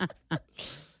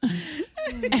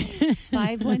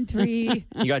 513.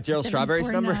 You got Daryl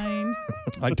Strawberry's number?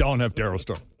 I don't have Daryl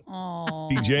Star. Oh.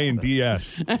 DJ and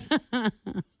DS.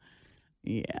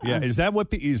 Yeah. Yeah. Is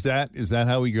that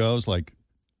how he goes? Like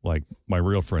my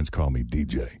real friends call me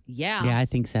DJ. Yeah. Yeah, I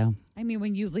think so. I mean,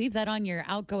 when you leave that on your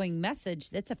outgoing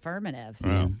message, that's affirmative.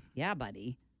 Oh. Yeah,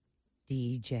 buddy.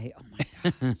 DJ. Oh, my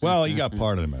God. Well, you got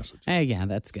part of the message. Hey, yeah,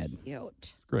 that's good.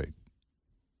 Cute. Great.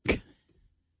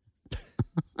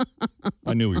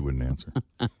 I knew he wouldn't answer.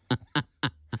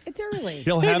 It's early.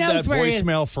 He'll have that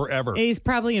voicemail forever. He's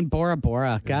probably in Bora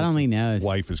Bora. God only knows.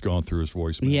 Wife is going through his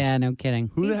voicemail. Yeah, no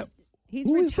kidding. He's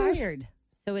Who is this? retired.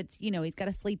 So it's, he's got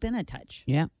to sleep in a touch.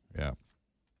 Yeah. Yeah.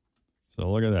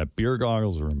 So look at that. Beer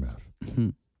goggles are a myth.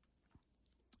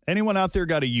 Anyone out there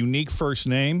got a unique first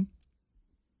name?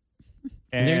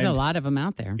 And there's a lot of them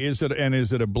out there. Is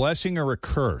it a blessing or a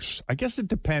curse? I guess it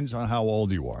depends on how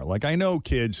old you are. Like I know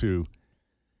kids who,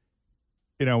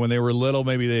 when they were little,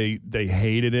 maybe they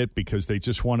hated it because they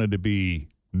just wanted to be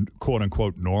quote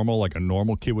unquote normal, like a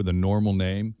normal kid with a normal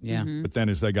name. Yeah. Mm-hmm. But then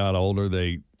as they got older,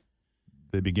 they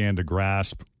began to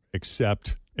grasp,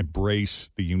 accept,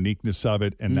 embrace the uniqueness of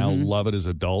it, and now love it as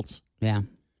adults. Yeah.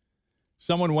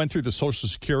 Someone went through the Social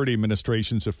Security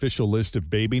Administration's official list of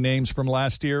baby names from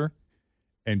last year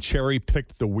and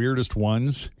cherry-picked the weirdest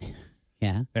ones.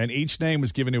 Yeah. And each name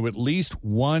was given to at least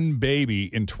one baby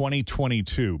in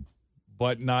 2022,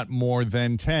 but not more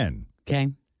than 10.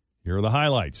 Okay. Here are the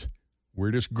highlights.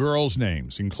 Weirdest girls'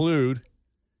 names include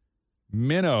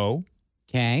Minnow.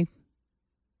 Okay.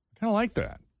 Kind of like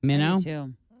that. Minnow? Me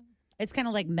too. It's kind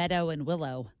of like Meadow and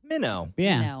Willow. Minnow.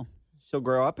 Yeah. Minnow. She'll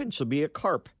grow up and she'll be a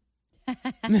carp.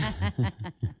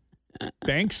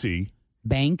 Banksy.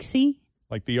 Banksy?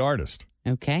 Like the artist.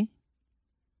 Okay.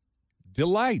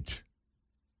 Delight.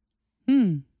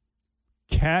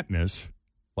 Katniss,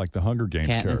 like the Hunger Games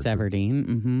Katniss character. Everdeen.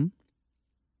 Mm-hmm.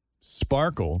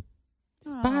 Sparkle.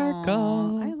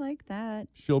 Sparkle. I like that.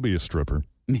 She'll be a stripper.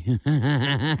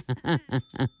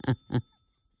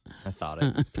 I thought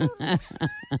it.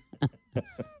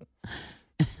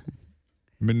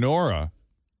 Menorah,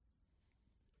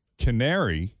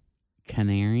 Canary,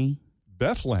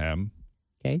 Bethlehem.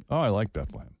 Okay. Oh, I like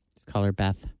Bethlehem. Just call her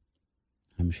Beth.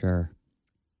 I'm sure.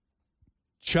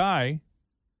 Chai.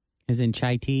 As in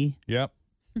chai tea? Yep.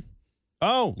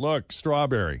 Oh, look,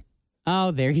 strawberry. Oh,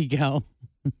 there you go.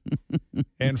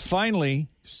 And finally,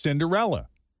 Cinderella.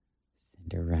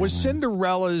 Was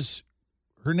Cinderella's,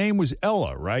 her name was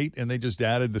Ella, right? And they just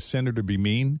added the Cinder to be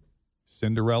mean?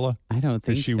 Cinderella? I don't think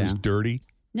because she was so. dirty?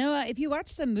 No, if you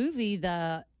watch the movie,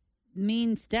 the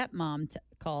mean stepmom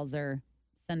calls her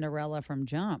Cinderella from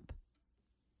Jump.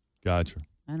 Gotcha.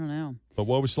 I don't know. But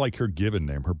what was like her given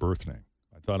name, her birth name?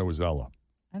 I thought it was Ella.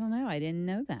 I don't know. I didn't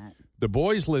know that. The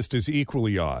boys' list is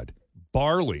equally odd.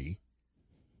 Barley.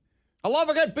 I love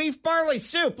a good beef barley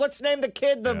soup. Let's name the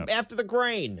kid after the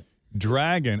grain.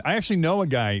 Dragon. I actually know a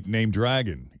guy named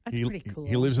Dragon. That's pretty cool.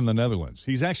 He lives in the Netherlands.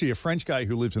 He's actually a French guy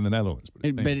who lives in the Netherlands.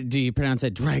 But do you pronounce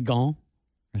it Dragon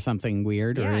or something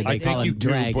weird? Yeah, or they I call think you him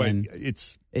Dragon? do, but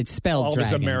it's spelled all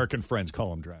Dragon. his American friends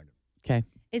call him Dragon. Okay.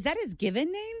 Is that his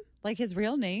given name? Like his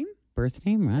real name? Birth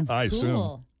name, right? I assume.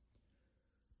 Cool.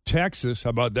 Texas.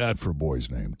 How about that for a boy's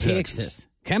name? Texas.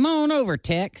 Come on over,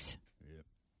 Tex.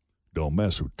 Don't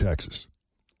mess with Texas.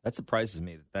 That surprises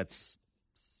me. That's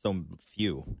so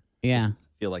few. Yeah.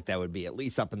 I feel like that would be at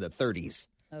least up in the 30s.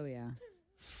 Oh, yeah.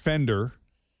 Fender.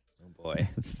 Oh, boy.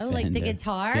 Oh, like the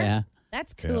guitar? Yeah.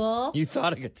 That's cool. You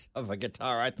thought of a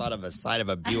guitar. I thought of a side of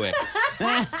a Buick.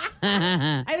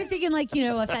 I was thinking like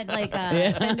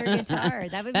a Fender guitar.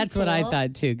 That would be That's cool. what I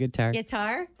thought too. Guitar.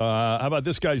 Guitar? How about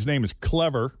this guy's name is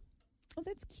Clever? Oh,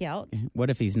 that's cute. What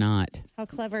if he's not? How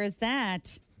clever is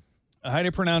that? How do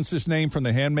you pronounce this name from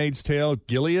The Handmaid's Tale?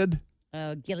 Gilead?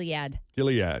 Oh, Gilead.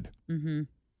 Gilead. Mm-hmm.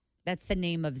 That's the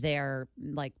name of their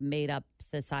made-up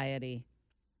society.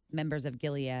 Members of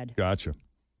Gilead. Gotcha.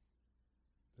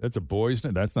 That's a boy's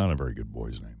name? That's not a very good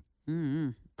boy's name. Mm-hmm.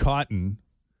 Cotton.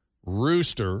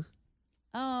 Rooster.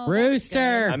 Oh,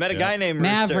 Rooster. I met a guy named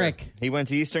Rooster. Maverick. He went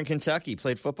to Eastern Kentucky,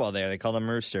 played football there. They called him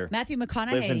Rooster. Matthew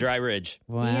McConaughey. Lives in Dry Ridge.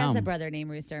 Wow. He has a brother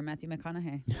named Rooster, Matthew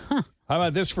McConaughey. How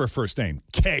about this for a first name?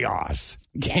 Chaos.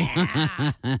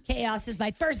 Yeah. Chaos is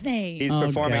my first name. He's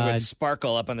performing God. with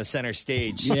Sparkle up on the center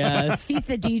stage. Yes. He's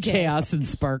the DJ. Chaos and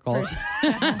Sparkle.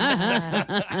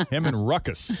 Him and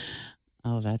Ruckus.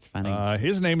 Oh, that's funny.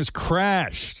 His name is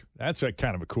Crash. That's a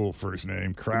kind of a cool first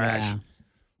name. Crash. Yeah.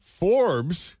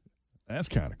 Forbes. That's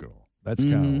kind of cool. That's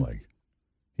kind of like,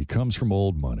 he comes from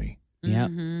old money.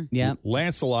 Yep. Yep.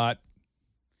 Lancelot.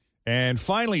 And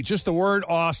finally, just the word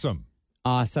awesome.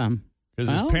 Awesome. Because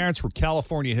his parents were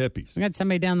California hippies. We got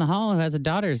somebody down the hall who has a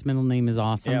daughter's middle name is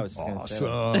Awesome. Yeah, I was just gonna say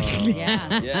Awesome.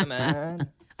 Yeah. Yeah,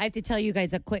 man. I have to tell you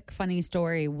guys a quick funny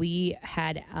story. We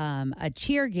had a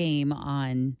cheer game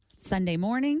on Sunday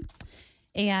morning.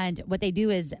 And what they do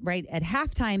is right at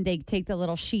halftime, they take the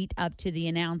little sheet up to the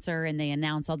announcer and they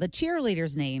announce all the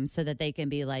cheerleaders' names so that they can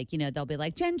be like, they'll be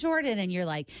like Jenn Jordan. And you're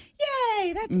like,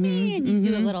 yay, that's me. And you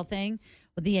do a little thing.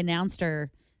 Well, the announcer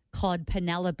called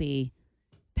Penelope.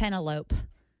 Oh.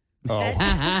 That's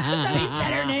how he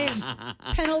said her name.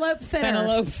 Penelope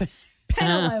Fitter.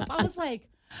 Penelope. I was like,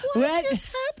 what just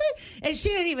happened? And she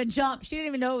didn't even jump. She didn't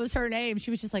even know it was her name.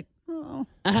 She was just like, oh.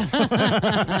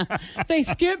 They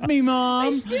skipped me,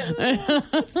 Mom.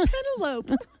 It's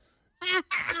Penelope.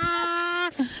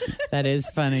 That is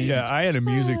funny. Yeah, I had a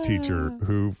music teacher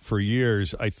who, for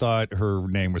years, I thought her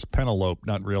name was Penelope,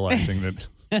 not realizing that.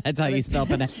 That's how you spell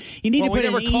Penelope. You need to put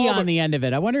an E on the end of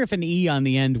it. I wonder if an E on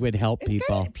the end would help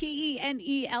people.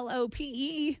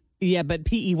 Penelope. Yeah, but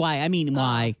P-E-Y. I mean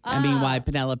Y. I mean Y,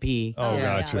 Penelope. Oh,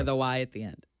 gotcha. With a Y at the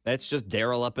end. That's just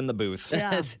Daryl up in the booth.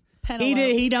 Yeah.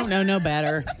 He don't know no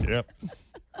better. Yep.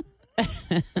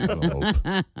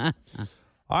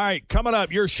 All right, coming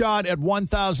up, your shot at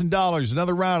 $1,000.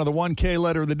 Another round of the 1K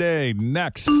letter of the day.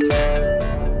 Next. You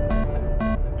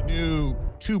knew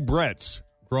two Bretts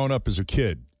growing up as a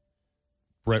kid.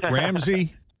 Brett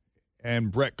Ramsey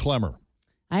and Brett Clemmer.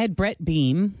 I had Brett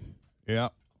Beam. Yeah.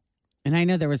 And I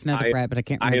know there was another Brett, but I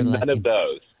can't remember the last none name. of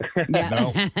those.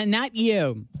 Yeah. No. Not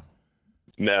you.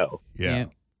 No. Yeah.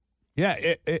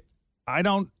 I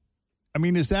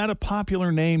mean, is that a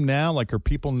popular name now? Like, are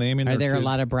people naming Are their there kids? a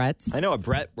lot of Bretts? I know a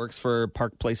Brett works for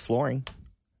Park Place Flooring.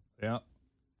 Yeah.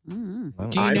 Mm-hmm.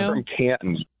 Do you I'm know? from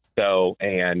Canton,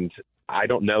 and I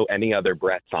don't know any other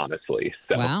Bretts, honestly.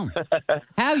 So. Wow.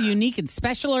 How unique and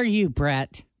special are you,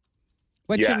 Brett?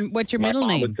 What's your My middle mom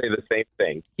name? would say the same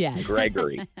thing. Yeah.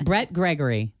 Gregory. Brett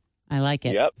Gregory. I like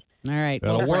it. Yep. All right.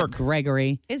 That'll work.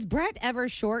 Gregory. Is Brett ever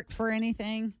short for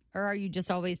anything? Or are you just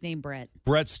always named Brett?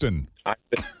 Brettston.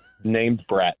 Named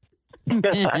Brett.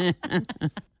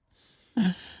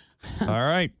 All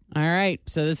right. All right.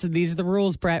 So these are the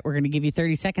rules, Brett. We're going to give you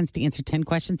 30 seconds to answer 10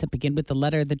 questions that begin with the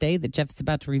letter of the day that Jeff's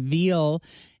about to reveal.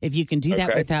 If you can do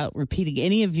that without repeating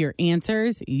any of your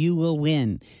answers, you will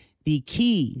win. The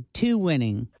key to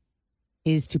winning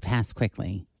is to pass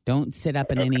quickly. Don't sit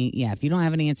up in if you don't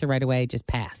have an answer right away, just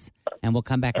pass. And we'll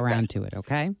come back around to it,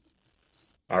 okay?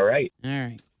 All right. All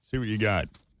right. See what you got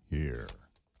here.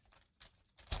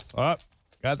 Got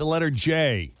the letter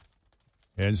J,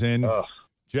 as in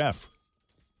Jeff.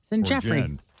 As in Jeffrey.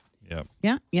 Jen.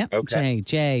 Yep. Yeah. Okay.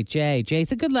 J.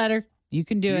 J's a good letter. You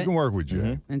can do it. You can work with J.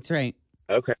 Mm-hmm. That's right.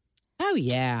 Okay. Oh,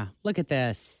 yeah. Look at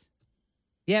this.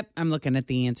 Yep. I'm looking at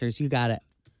the answers. You got it.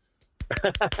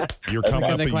 You're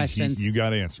coming up the and questions. you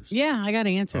got answers. Yeah, I got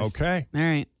answers. Okay. All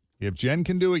right. If Jen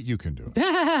can do it, you can do it.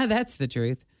 That's the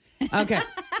truth. Okay.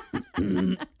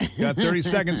 Got 30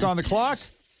 seconds on the clock.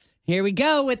 Here we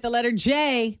go with the letter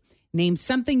J. Name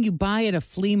something you buy at a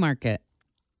flea market.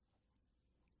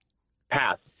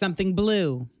 Pass. Something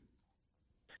blue.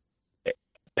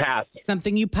 Pass.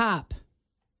 Something you pop.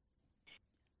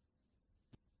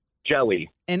 Jelly.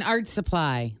 An art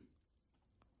supply.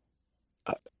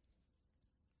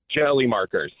 Jelly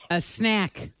markers. A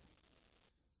snack.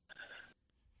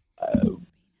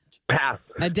 Pass.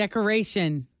 A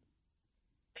decoration.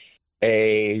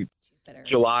 A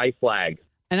July flag.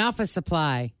 An office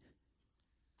supply.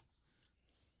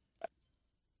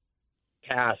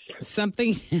 Pass.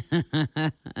 Something.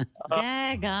 Daggone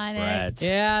it.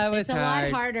 Yeah, it was It's a lot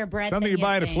harder, Brett. Something you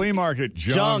buy at a flea market.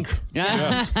 Junk.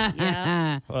 Yeah.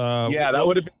 That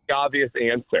would have been the obvious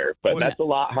answer, but that's a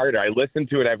lot harder. I listen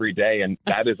to it every day, and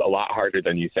that is a lot harder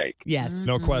than you think. Yes.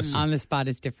 No question. On the spot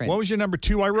is different. What was your number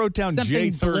 2? I wrote down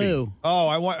Something J30. blue. Oh,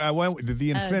 I went with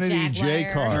the Infinity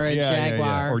J car. Or a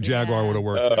Jaguar. Or Jaguar would have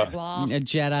worked. A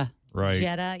Jetta. Right.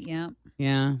 Jetta, yeah.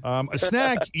 Yeah. A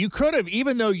snack, you could have,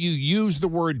 even though you used the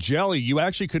word jelly, you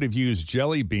actually could have used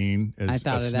jelly bean as I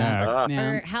thought a of snack. that.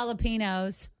 Or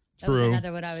jalapenos. That True. was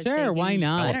another one I was Sure, thinking. why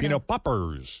not? I don't know. Jalapeno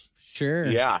poppers. Sure.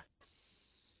 Yeah.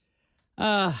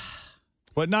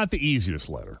 But not the easiest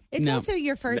letter. It's also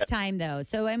your first time, though.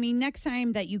 So, I mean, next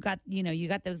time that you got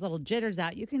those little jitters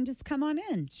out, you can just come on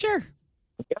in. Sure.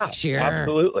 Yeah, Sure.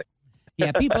 absolutely.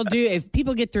 Yeah, people do. If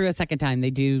people get through a second time,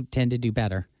 they do tend to do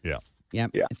better. Yeah.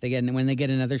 Yep. Yeah. If they get when they get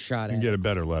another shot You at can it. get a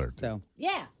better letter. So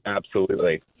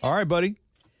Absolutely. All right, buddy.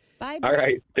 Bye. All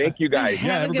right. Thank you, guys.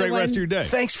 Have a great rest of your day.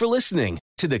 Thanks for listening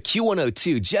to the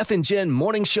Q102 Jeff and Jen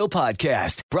Morning Show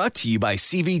podcast, brought to you by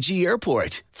CVG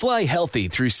Airport. Fly healthy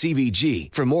through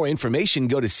CVG. For more information,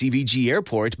 go to CVG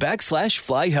Airport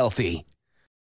 /fly healthy.